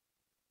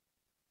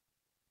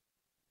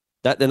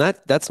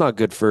 That's not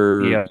good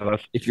for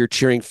if you're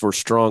cheering for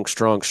strong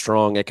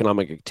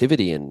economic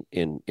activity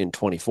in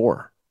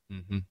 24.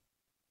 Mm-hmm.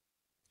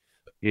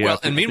 Yeah, well,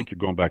 I think you're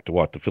going back to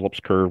the Phillips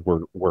curve,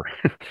 where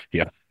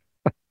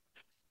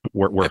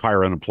where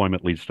higher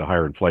unemployment leads to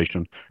higher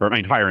inflation,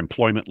 higher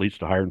employment leads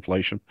to higher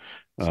inflation.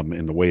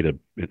 And the way to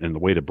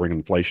bring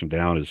inflation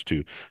down is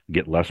to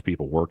get less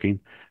people working.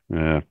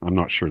 I'm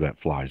not sure that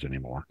flies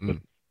anymore, but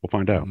we'll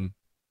find out. Mm-hmm.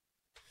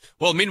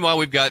 Well, meanwhile,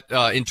 we've got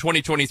in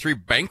 2023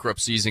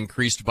 bankruptcies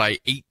increased by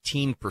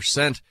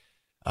 18%.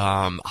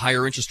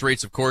 Higher interest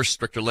rates, of course,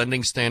 stricter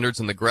lending standards,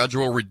 and the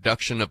gradual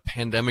reduction of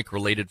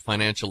pandemic-related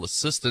financial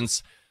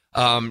assistance.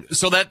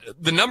 So that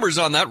the numbers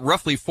on that,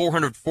 roughly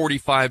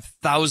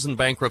 445,000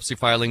 bankruptcy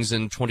filings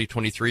in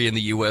 2023 in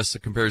the U.S.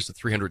 It compares to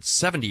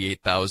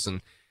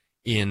 378,000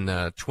 in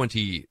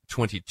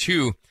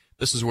 2022.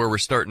 This is where we're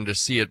starting to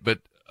see it. But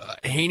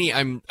Haney,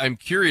 I'm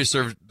curious.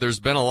 There's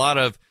been a lot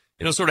of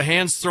sort of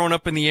hands thrown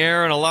up in the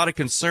air and a lot of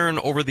concern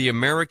over the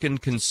American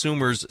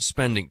consumers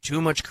spending. Too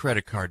much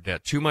credit card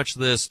debt, too much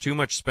this, too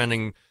much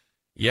spending,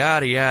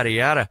 yada, yada,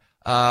 yada.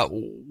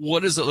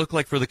 What does it look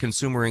like for the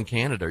consumer in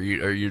Canada?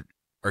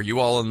 Are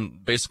you all in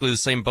basically the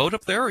same boat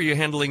up there? Or are you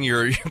handling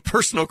your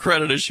personal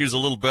credit issues a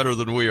little better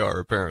than we are,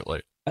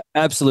 apparently?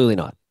 Absolutely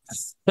not.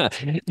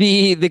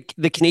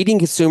 The Canadian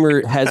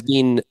consumer has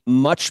been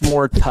much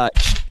more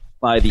touched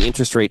by the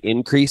interest rate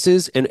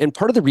increases. And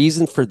part of the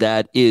reason for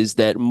that is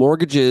that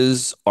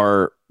mortgages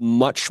are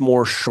much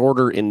more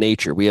shorter in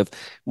nature. We have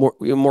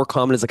more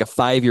common as like a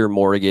 5-year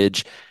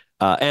mortgage.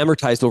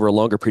 amortized over a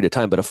longer period of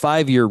time, but a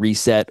 5-year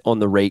reset on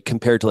the rate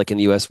compared to like in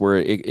the US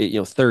where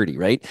 30,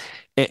 right?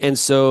 And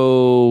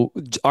so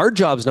our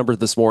jobs number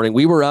this morning,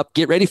 we were up,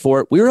 get ready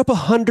for it. We were up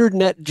 100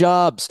 net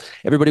jobs.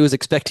 Everybody was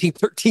expecting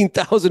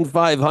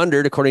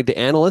 13,500 according to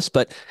analysts,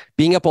 but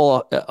being up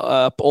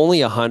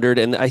only 100.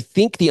 And I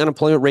think the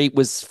unemployment rate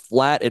was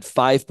flat at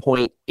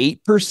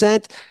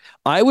 5.8%.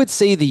 I would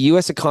say the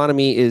U.S.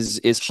 economy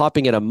is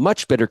hopping at a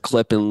much better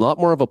clip and a lot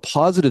more of a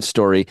positive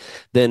story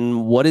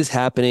than what is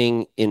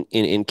happening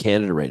in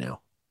Canada right now.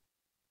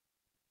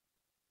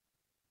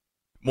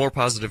 More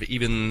positive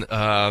even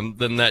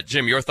than that.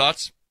 Jim, your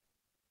thoughts?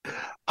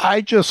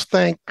 I just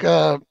think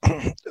now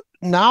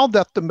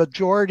that the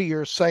majority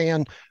are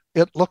saying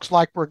it looks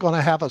like we're going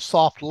to have a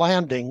soft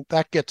landing,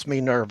 that gets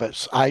me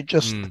nervous. I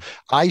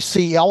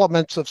see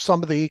elements of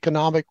some of the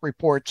economic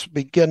reports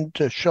begin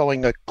to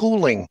showing a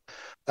cooling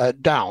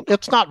down.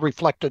 It's not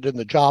reflected in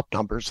the job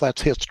numbers.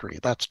 That's history.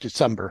 That's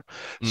December.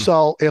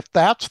 So if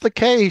that's the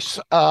case,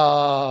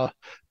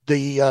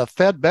 the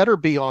Fed better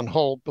be on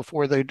hold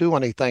before they do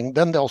anything.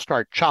 Then they'll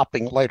start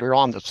chopping later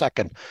on the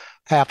second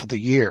half of the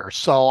year.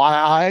 So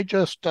I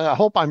just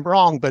hope I'm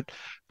wrong, but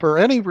for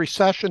any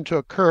recession to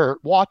occur,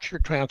 watch your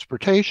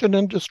transportation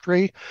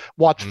industry,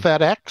 watch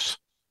FedEx,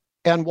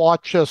 and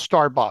watch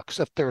Starbucks.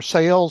 If their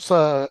sales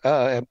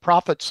and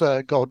profits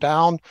go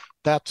down,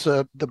 that's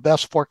the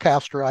best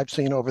forecaster I've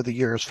seen over the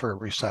years for a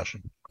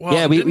recession. Well,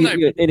 yeah,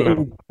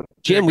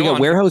 Jim, we got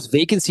warehouse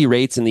vacancy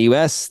rates in the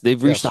U.S.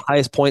 They've reached the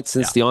highest point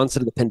since the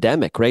onset of the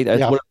pandemic, right?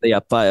 What are they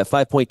up by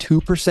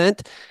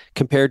 5.2%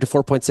 compared to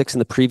 4.6 in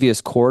the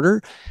previous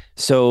quarter?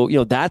 So,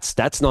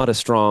 that's not a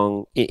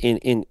strong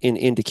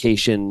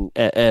indication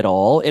at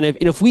all. And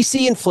if we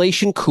see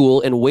inflation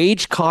cool and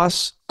wage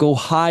costs go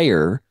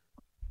higher,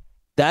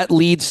 that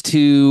leads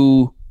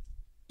to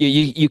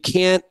you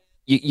can't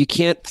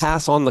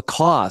pass on the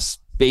costs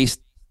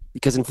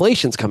because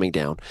inflation's coming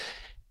down.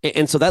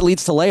 And so that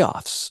leads to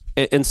layoffs.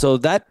 And so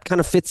that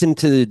kind of fits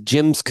into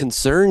Jim's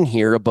concern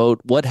here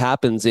about what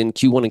happens in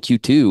Q1 and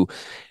Q2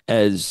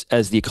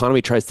 as the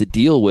economy tries to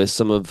deal with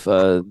some of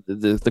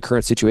the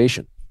current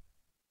situation.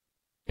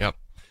 Yep.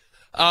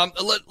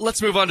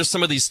 Let's move on to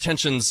some of these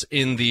tensions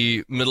in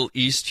the Middle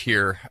East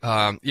here.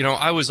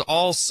 I was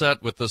all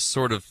set with this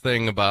sort of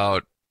thing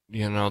about,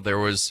 there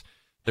was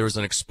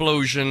an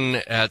explosion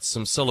at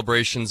some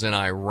celebrations in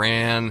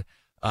Iran,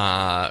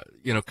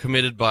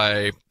 committed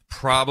by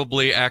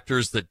probably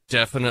actors that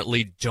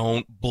definitely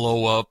don't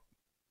blow up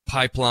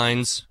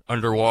pipelines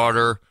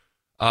underwater.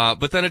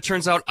 But then it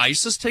turns out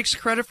ISIS takes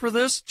credit for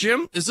this.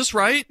 Jim, is this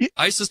right?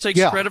 ISIS takes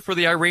credit for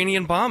the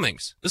Iranian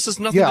bombings. This has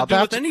nothing to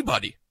do with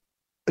anybody.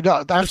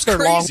 No, that's their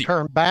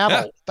long-term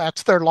battle. Yeah.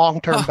 That's their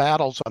long-term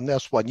battles on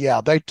this one. Yeah,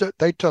 they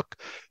took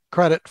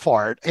credit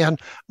for it.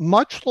 And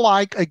much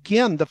like,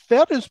 again, the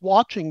Fed is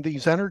watching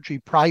these energy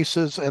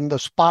prices and the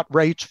spot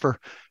rates for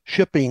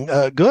shipping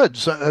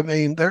goods. I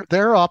mean,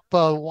 they're up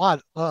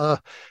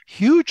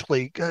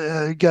hugely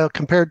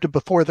compared to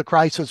before the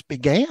crisis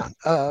began.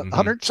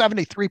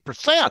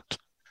 173%.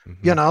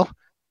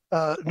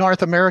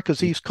 North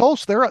America's East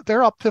Coast, they're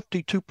up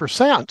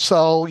 52%.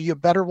 So you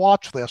better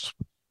watch this.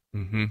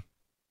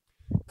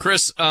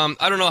 Chris,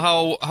 I don't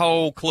know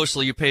how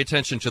closely you pay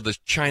attention to the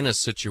China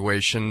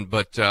situation,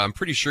 but I'm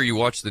pretty sure you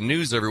watch the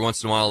news every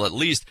once in a while at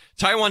least.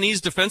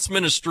 Taiwanese Defense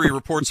Ministry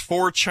reports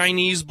 4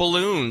 Chinese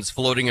balloons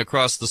floating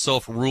across the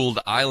self-ruled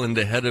island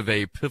ahead of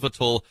a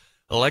pivotal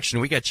election.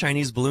 We got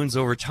Chinese balloons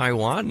over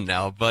Taiwan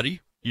now,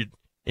 buddy.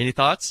 Any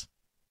thoughts?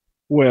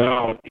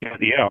 Well,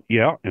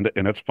 yeah, and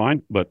that's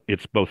fine, but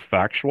it's both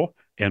factual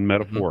and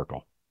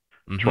metaphorical.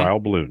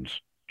 Trial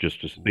balloons, just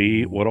to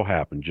see what'll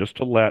happen, just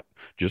to let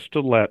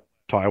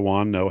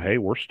Taiwan know, hey,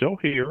 we're still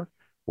here.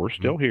 We're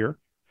still here.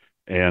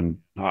 And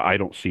I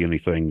don't see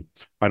anything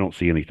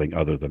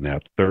other than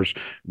that.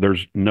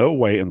 There's no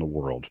way in the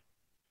world,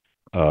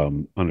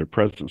 under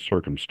present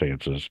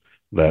circumstances,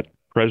 that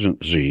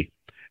President Xi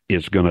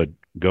is going to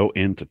go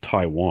into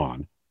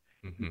Taiwan.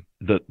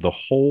 The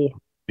whole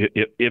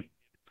if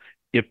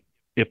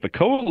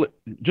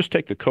just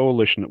take the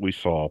coalition that we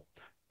saw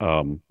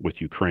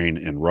with Ukraine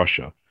and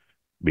Russia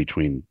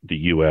between the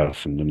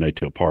U.S. and the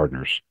NATO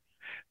partners.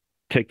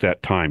 Take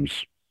that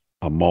times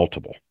a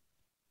multiple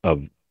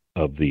of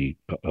the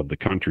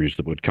countries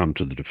that would come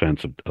to the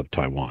defense of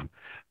Taiwan.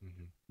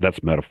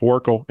 That's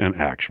metaphorical and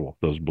actual.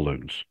 Those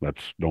balloons.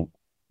 Don't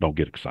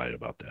get excited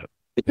about that.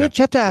 But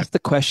you have to ask the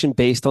question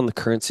based on the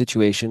current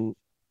situation.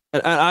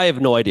 And I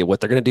have no idea what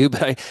they're going to do,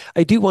 but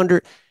I do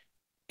wonder.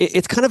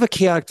 It's kind of a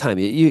chaotic time.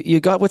 You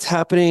got what's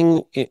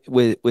happening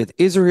with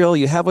Israel.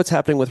 You have what's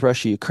happening with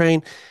Russia,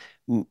 Ukraine.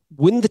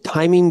 Wouldn't the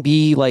timing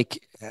be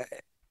like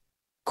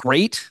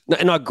great?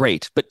 Not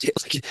great,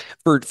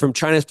 but from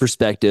China's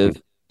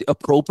perspective,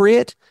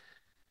 appropriate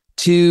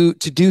to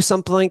do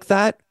something like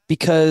that?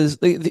 Because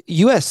the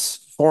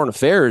U.S. foreign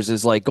affairs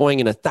is like going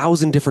in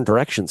 1,000 different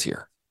directions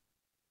here.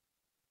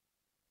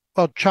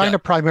 Well, China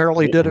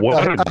primarily did it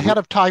ahead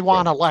of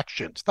Taiwan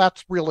elections.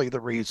 That's really the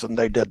reason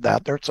they did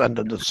that. They're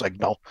sending the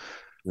signal.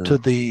 to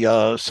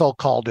the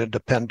so-called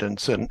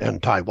independence in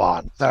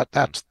Taiwan.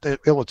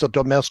 It was a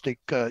domestic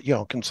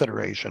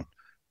consideration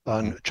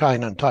on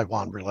China and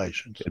Taiwan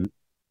relations. And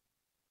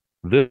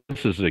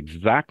this is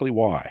exactly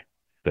why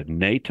that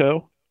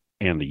NATO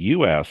and the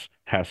U.S.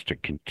 has to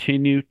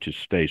continue to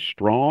stay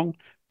strong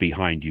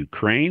behind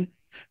Ukraine,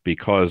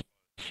 because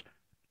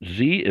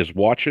Xi is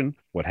watching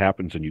what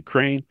happens in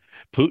Ukraine.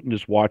 Putin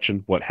is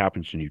watching what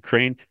happens in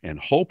Ukraine and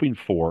hoping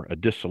for a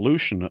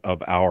dissolution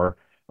of our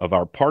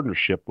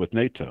partnership with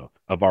NATO,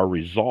 of our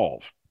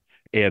resolve.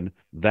 And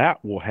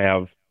that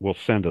will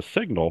send a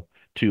signal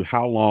to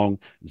how long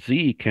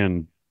Xi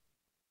can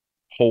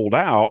hold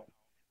out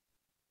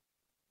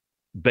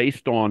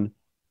based on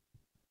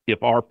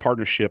if our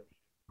partnership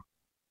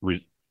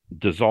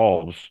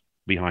dissolves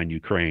behind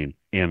Ukraine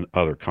and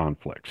other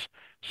conflicts.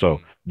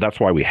 So that's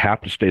why we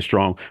have to stay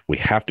strong. We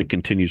have to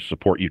continue to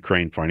support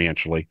Ukraine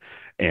financially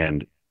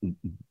and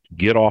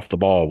get off the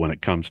ball when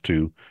it comes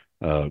to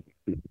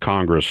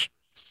Congress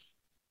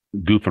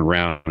goofing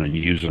around and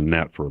using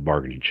that for a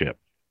bargaining chip.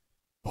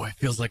 Boy, it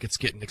feels like it's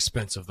getting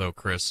expensive, though,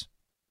 Chris.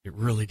 It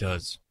really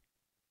does.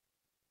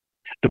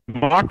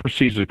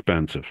 Democracy is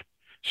expensive.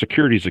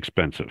 Security is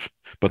expensive.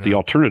 But the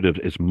alternative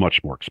is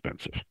much more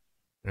expensive.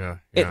 Yeah.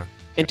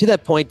 And to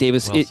that point,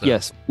 Davis,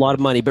 yes, a lot of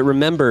money. But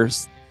remember,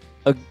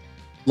 a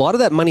lot of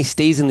that money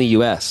stays in the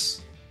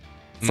U.S.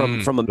 from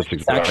a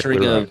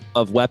manufacturing exactly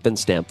of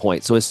weapons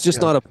standpoint. So it's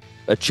just not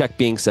a check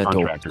being sent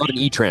over. It's not an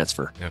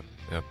e-transfer. Yeah.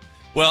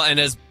 Well, and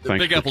as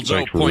Big Apple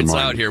Joe points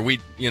out here, it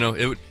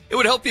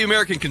would help the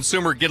American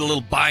consumer get a little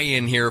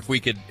buy-in here if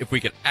we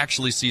could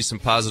actually see some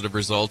positive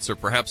results, or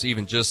perhaps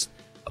even just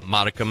a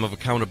modicum of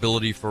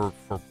accountability for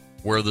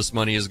where this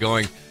money is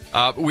going.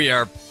 We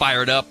are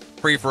fired up,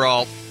 free for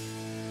all.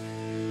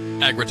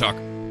 AgriTalk.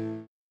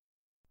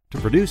 To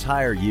produce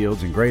higher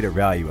yields and greater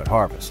value at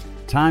harvest,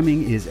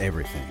 timing is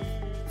everything.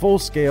 Full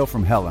Scale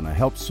from Helena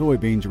helps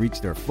soybeans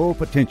reach their full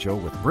potential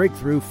with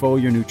breakthrough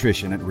foliar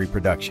nutrition and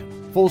reproduction.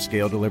 Full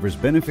Scale delivers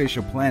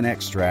beneficial plant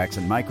extracts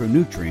and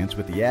micronutrients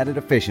with the added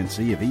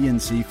efficiency of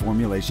ENC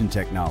formulation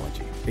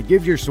technology. It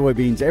gives your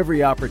soybeans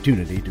every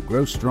opportunity to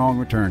grow strong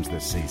returns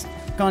this season.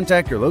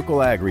 Contact your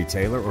local ag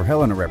retailer or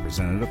Helena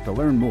representative to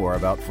learn more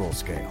about Full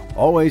Scale.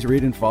 Always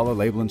read and follow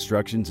label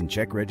instructions and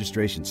check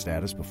registration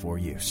status before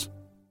use.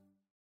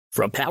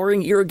 From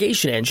powering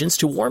irrigation engines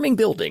to warming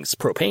buildings,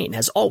 propane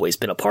has always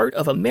been a part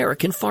of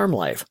American farm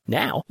life.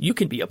 Now, you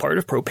can be a part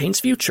of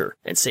propane's future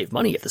and save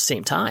money at the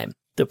same time.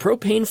 The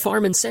Propane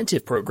Farm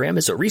Incentive Program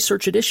is a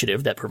research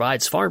initiative that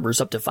provides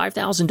farmers up to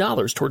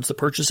 $5,000 towards the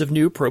purchase of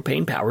new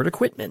propane-powered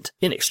equipment.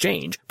 In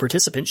exchange,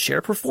 participants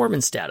share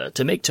performance data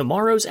to make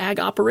tomorrow's ag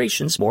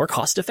operations more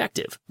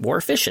cost-effective, more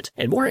efficient,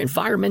 and more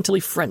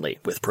environmentally friendly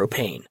with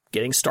propane.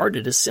 Getting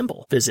started is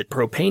simple. Visit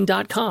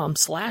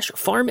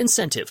propane.com/farm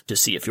incentive to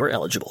see if you're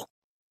eligible.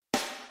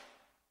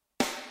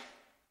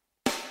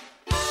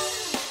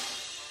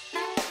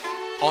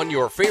 On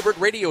your favorite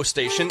radio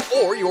station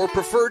or your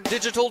preferred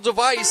digital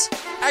device,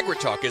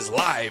 AgriTalk is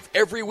live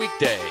every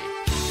weekday.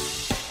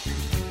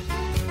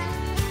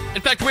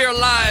 In fact, we are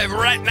live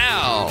right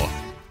now.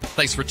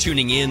 Thanks for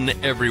tuning in,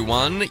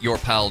 everyone. Your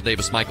pal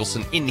Davis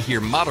Michelson in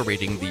here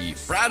moderating the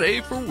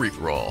Friday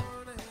free-for-all.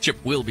 Chip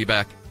will be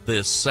back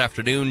this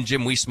afternoon.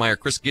 Jim Wiesmeyer,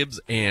 Chris Gibbs,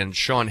 and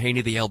Sean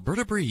Haney, the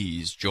Alberta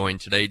Breeze, joined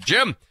today.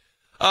 Jim,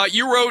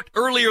 you wrote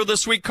earlier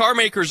this week, car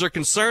makers are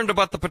concerned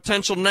about the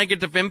potential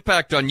negative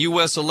impact on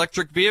U.S.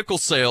 electric vehicle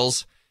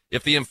sales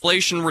if the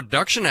Inflation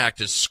Reduction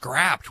Act is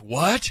scrapped.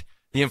 What?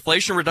 The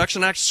Inflation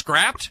Reduction Act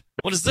scrapped?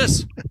 What is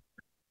this?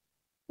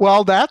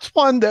 Well, that's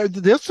one.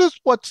 This is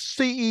what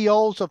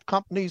CEOs of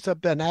companies have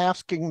been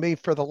asking me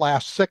for the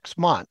last 6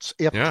 months.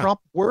 If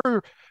Trump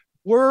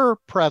were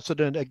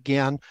president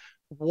again,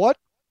 what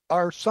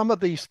are some of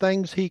these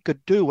things he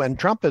could do? And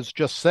Trump has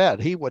just said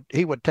he would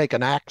take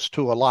an axe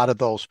to a lot of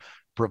those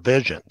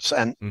provisions,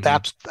 and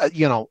that's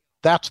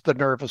the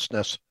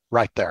nervousness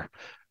right there.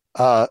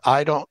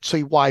 I don't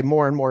see why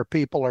more and more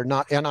people are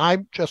not, and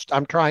I'm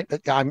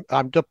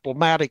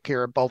diplomatic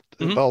here, both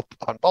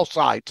on both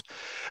sides.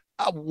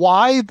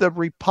 Why the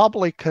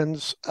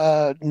Republicans,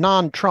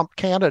 non-Trump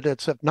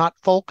candidates, have not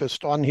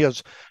focused on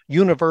his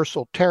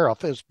universal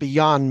tariff is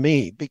beyond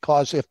me,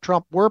 because if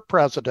Trump were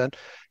president,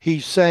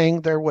 he's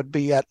saying there would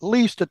be at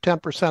least a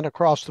 10%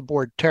 across the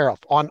board tariff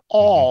on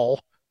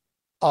all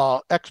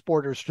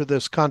exporters to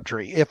this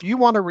country. If you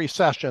want a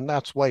recession,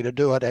 that's the way to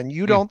do it. And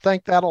you don't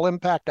think that'll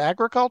impact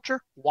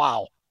agriculture?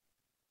 Wow.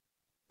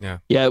 Yeah,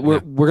 we're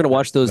going to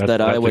watch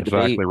Iowa debate.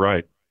 Exactly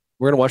right.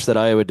 We're going to watch that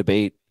Iowa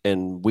debate,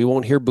 and we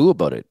won't hear boo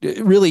about it.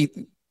 Really,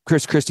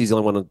 Chris Christie's the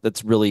only one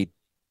that's really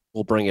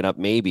will bring it up.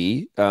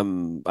 Maybe I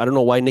don't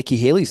know why Nikki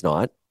Haley's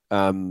not.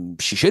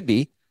 She should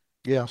be.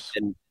 Yes,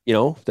 and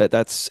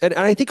that's and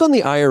I think on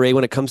the IRA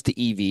when it comes to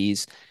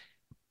EVs,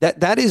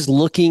 that is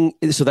looking,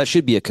 so that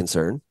should be a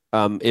concern.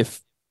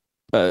 If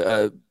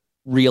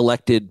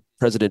re-elected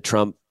President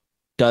Trump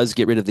does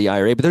get rid of the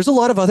IRA, but there's a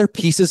lot of other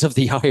pieces of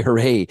the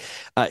IRA.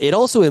 It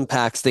also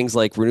impacts things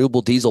like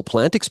renewable diesel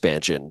plant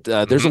expansion.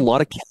 There's a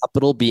lot of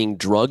capital being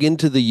drug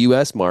into the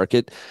U.S.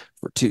 market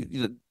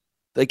to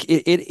like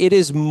it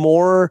is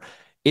more.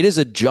 It is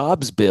a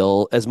jobs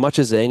bill as much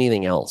as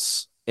anything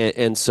else,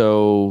 and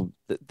so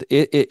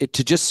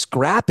to just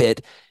scrap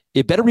it.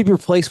 It better be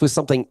replaced with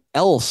something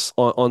else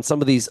on some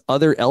of these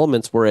other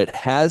elements where it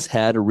has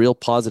had a real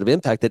positive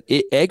impact. That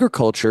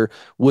agriculture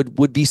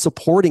would be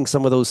supporting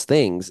some of those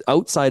things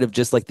outside of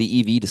just like the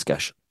EV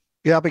discussion.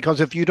 Yeah, because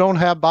if you don't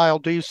have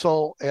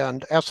biodiesel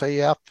and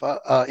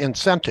SAF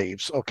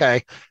incentives,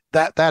 okay,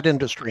 that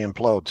industry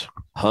implodes.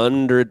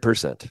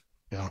 100%.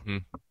 Yeah. Mm-hmm.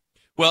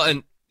 Well,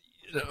 and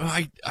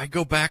I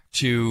go back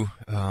to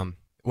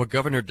what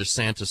Governor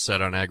DeSantis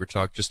said on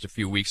AgriTalk just a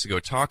few weeks ago,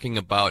 talking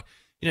about,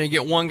 you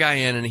get one guy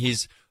in and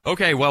he's,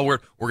 okay, well, we're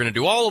going to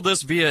do all of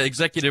this via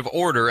executive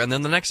order, and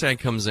then the next guy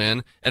comes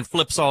in and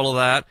flips all of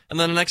that, and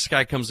then the next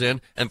guy comes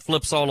in and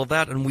flips all of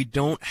that, and we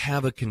don't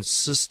have a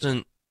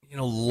consistent,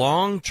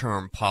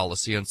 long-term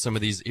policy on some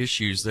of these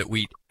issues that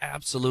we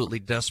absolutely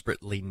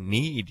desperately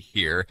need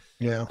here.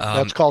 Yeah,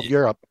 that's called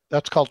Europe.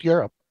 That's called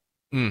Europe.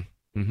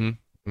 Mm-hmm.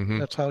 Mm-hmm.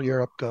 That's how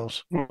Europe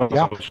goes. Well,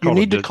 yeah, you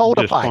need to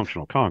codify.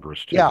 Dysfunctional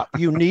Congress, too. Yeah,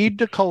 you need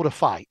to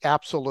codify.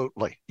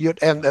 Absolutely.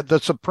 And the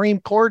Supreme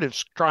Court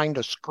is trying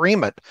to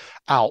scream it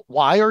out.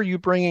 Why are you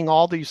bringing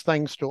all these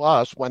things to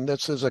us when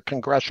this is a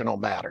congressional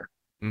matter?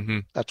 Mm-hmm.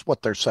 That's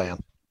what they're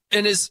saying.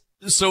 And is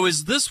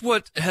this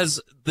what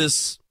has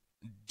this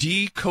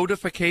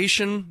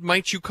decodification,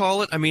 might you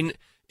call it? I mean,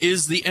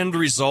 is the end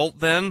result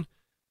then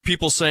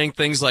people saying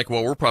things like,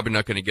 well, we're probably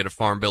not going to get a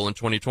farm bill in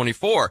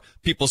 2024.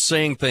 People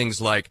saying things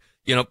like,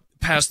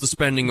 pass the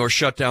spending or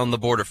shut down the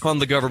border,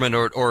 fund the government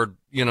or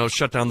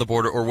shut down the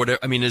border or whatever.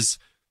 I mean, is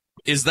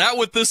that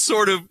what this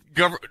sort of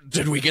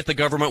did we get the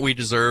government we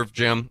deserve,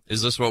 Jim?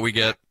 Is this what we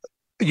get?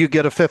 You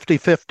get a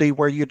 50-50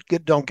 where you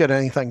don't get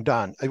anything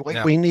done.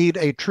 We need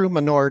a true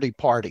minority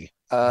party.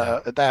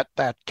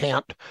 That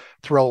can't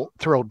throw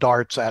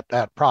darts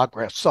at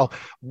progress. So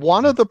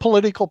one of the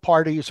political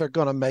parties are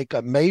going to make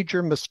a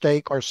major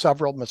mistake or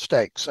several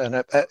mistakes,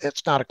 and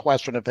it's not a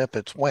question of if,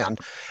 it's when.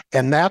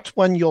 And that's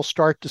when you'll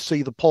start to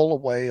see the pull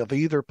away of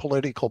either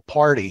political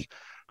party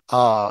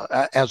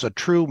as a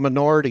true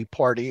minority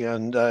party,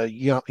 and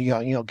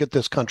get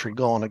this country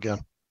going again.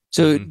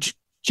 So,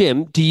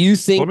 Jim, do you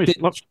think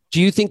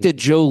that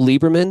Joe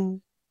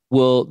Lieberman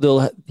will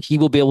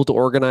be able to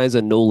organize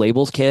a no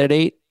labels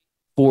candidate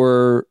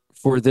for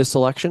this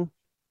election?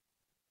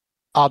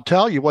 I'll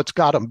tell you what's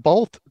got them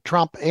both,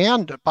 Trump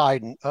and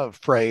Biden,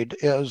 afraid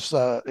is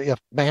if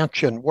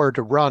Manchin were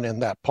to run in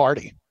that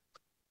party,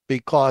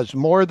 because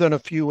more than a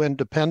few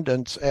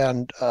independents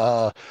and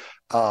on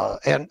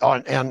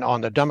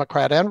the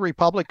Democrat and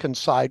Republican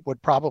side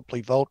would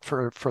probably vote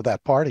for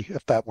that party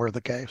if that were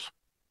the case.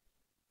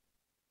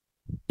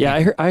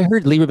 Yeah, I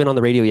heard Lieberman on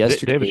the radio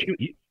yesterday,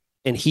 David,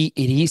 and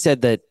he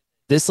said that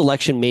this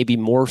election may be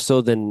more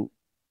so than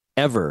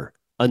ever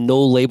a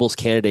no labels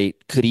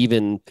candidate could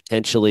even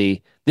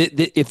potentially,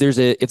 if there's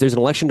an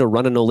election to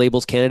run a no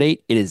labels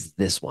candidate, it is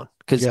this one,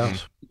 because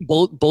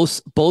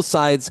both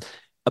sides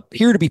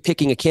appear to be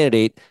picking a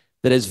candidate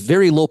that has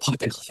very low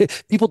popularity.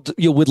 People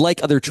would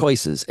like other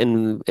choices,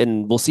 and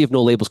we'll see if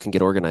no labels can get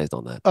organized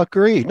on that.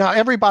 Agreed. Now,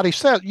 everybody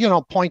says,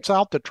 points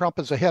out that Trump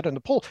is ahead in the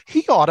poll.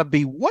 He ought to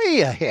be way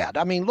ahead.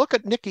 I mean, look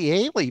at Nikki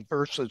Haley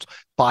versus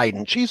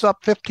Biden. She's up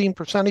 15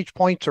 percentage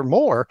points or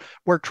more,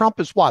 where Trump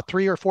is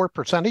 3 or 4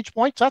 percentage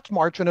points? That's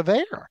margin of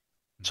error.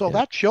 So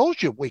that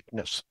shows you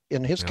weakness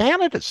in his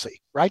candidacy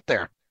right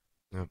there.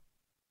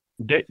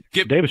 Yeah.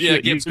 Davis,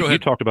 you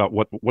talked about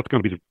what's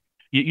going to be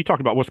you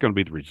talked about what's going to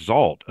be the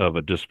result of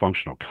a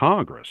dysfunctional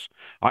Congress.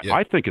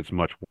 I think it's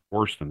much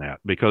worse than that,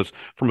 because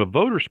from a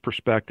voter's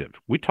perspective,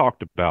 we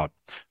talked about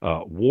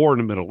war in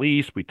the Middle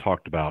East. We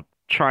talked about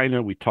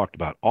China. We talked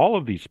about all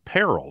of these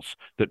perils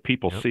that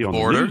people see on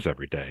the news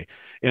every day.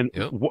 And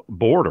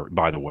border,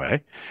 by the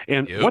way.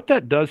 And what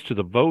that does to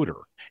the voter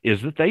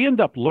is that they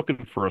end up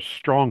looking for a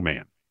strong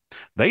man.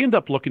 They end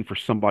up looking for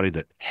somebody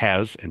that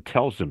has and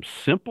tells them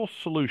simple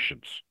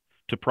solutions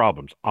to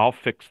problems. I'll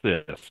fix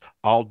this.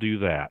 I'll do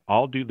that.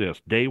 I'll do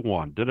this. Day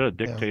one.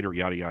 Dictator.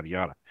 Yada yada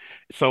yada.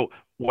 So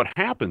what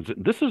happens?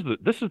 This is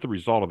the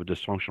result of a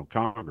dysfunctional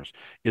Congress.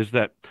 Is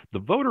that the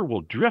voter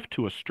will drift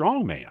to a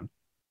strong man,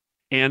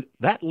 and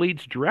that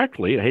leads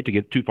directly. I hate to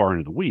get too far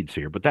into the weeds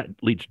here, but that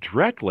leads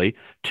directly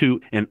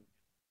to an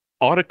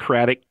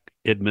autocratic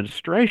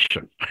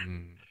administration,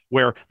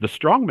 where the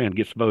strong man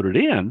gets voted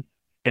in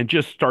and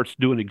just starts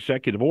doing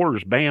executive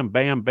orders. Bam,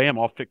 bam, bam.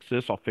 I'll fix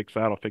this. I'll fix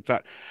that. I'll fix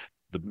that.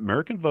 The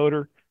American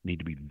voter need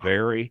to be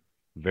very,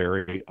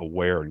 very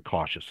aware and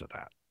cautious of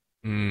that.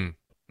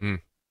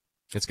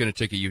 It's going to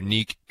take a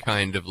unique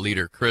kind of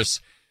leader. Chris,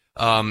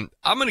 I'm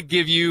going to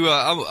give you,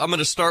 I'm going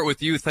to start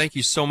with you. Thank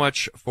you so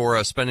much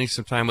for spending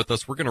some time with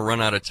us. We're going to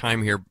run out of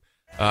time here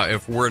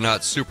if we're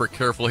not super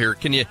careful here.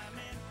 Can you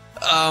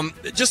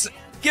just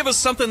give us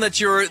something that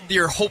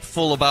you're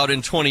hopeful about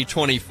in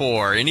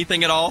 2024?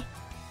 Anything at all?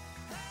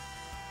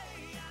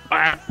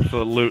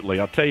 Absolutely.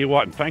 I'll tell you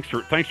what, and thanks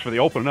for the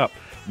opening up.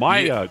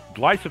 My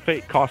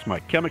glyphosate costs, my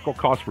chemical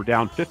costs were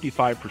down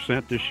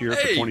 55% this year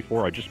for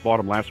 24. I just bought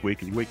them last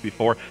week and the week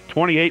before.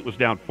 28 was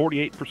down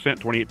 48%,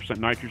 28%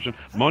 nitrogen.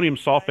 Ammonium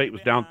sulfate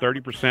was down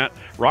 30%.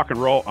 Rock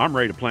and roll, I'm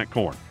ready to plant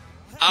corn.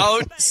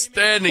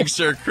 Outstanding,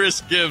 sir.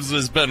 Chris Gibbs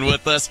has been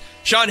with us.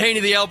 Sean Haney,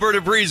 the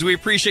Alberta Breeze, we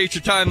appreciate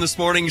your time this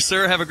morning,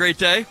 sir. Have a great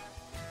day.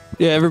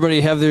 Yeah,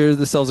 everybody have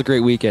themselves a great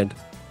weekend.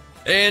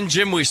 And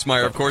Jim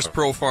Wiesmeyer, of course,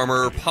 Pro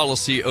Farmer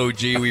Policy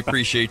OG. We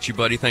appreciate you,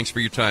 buddy. Thanks for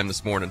your time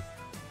this morning.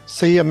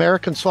 See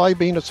American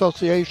Soybean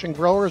Association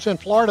growers in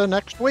Florida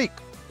next week.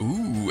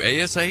 Ooh,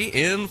 ASA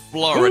in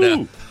Florida.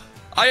 Ooh.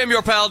 I am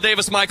your pal,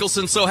 Davis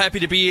Michelson. So happy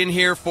to be in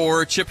here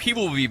for Chip. He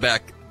will be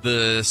back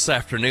this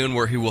afternoon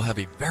where he will have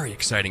a very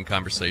exciting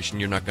conversation.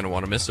 You're not going to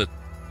want to miss it.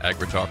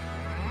 AgriTalk.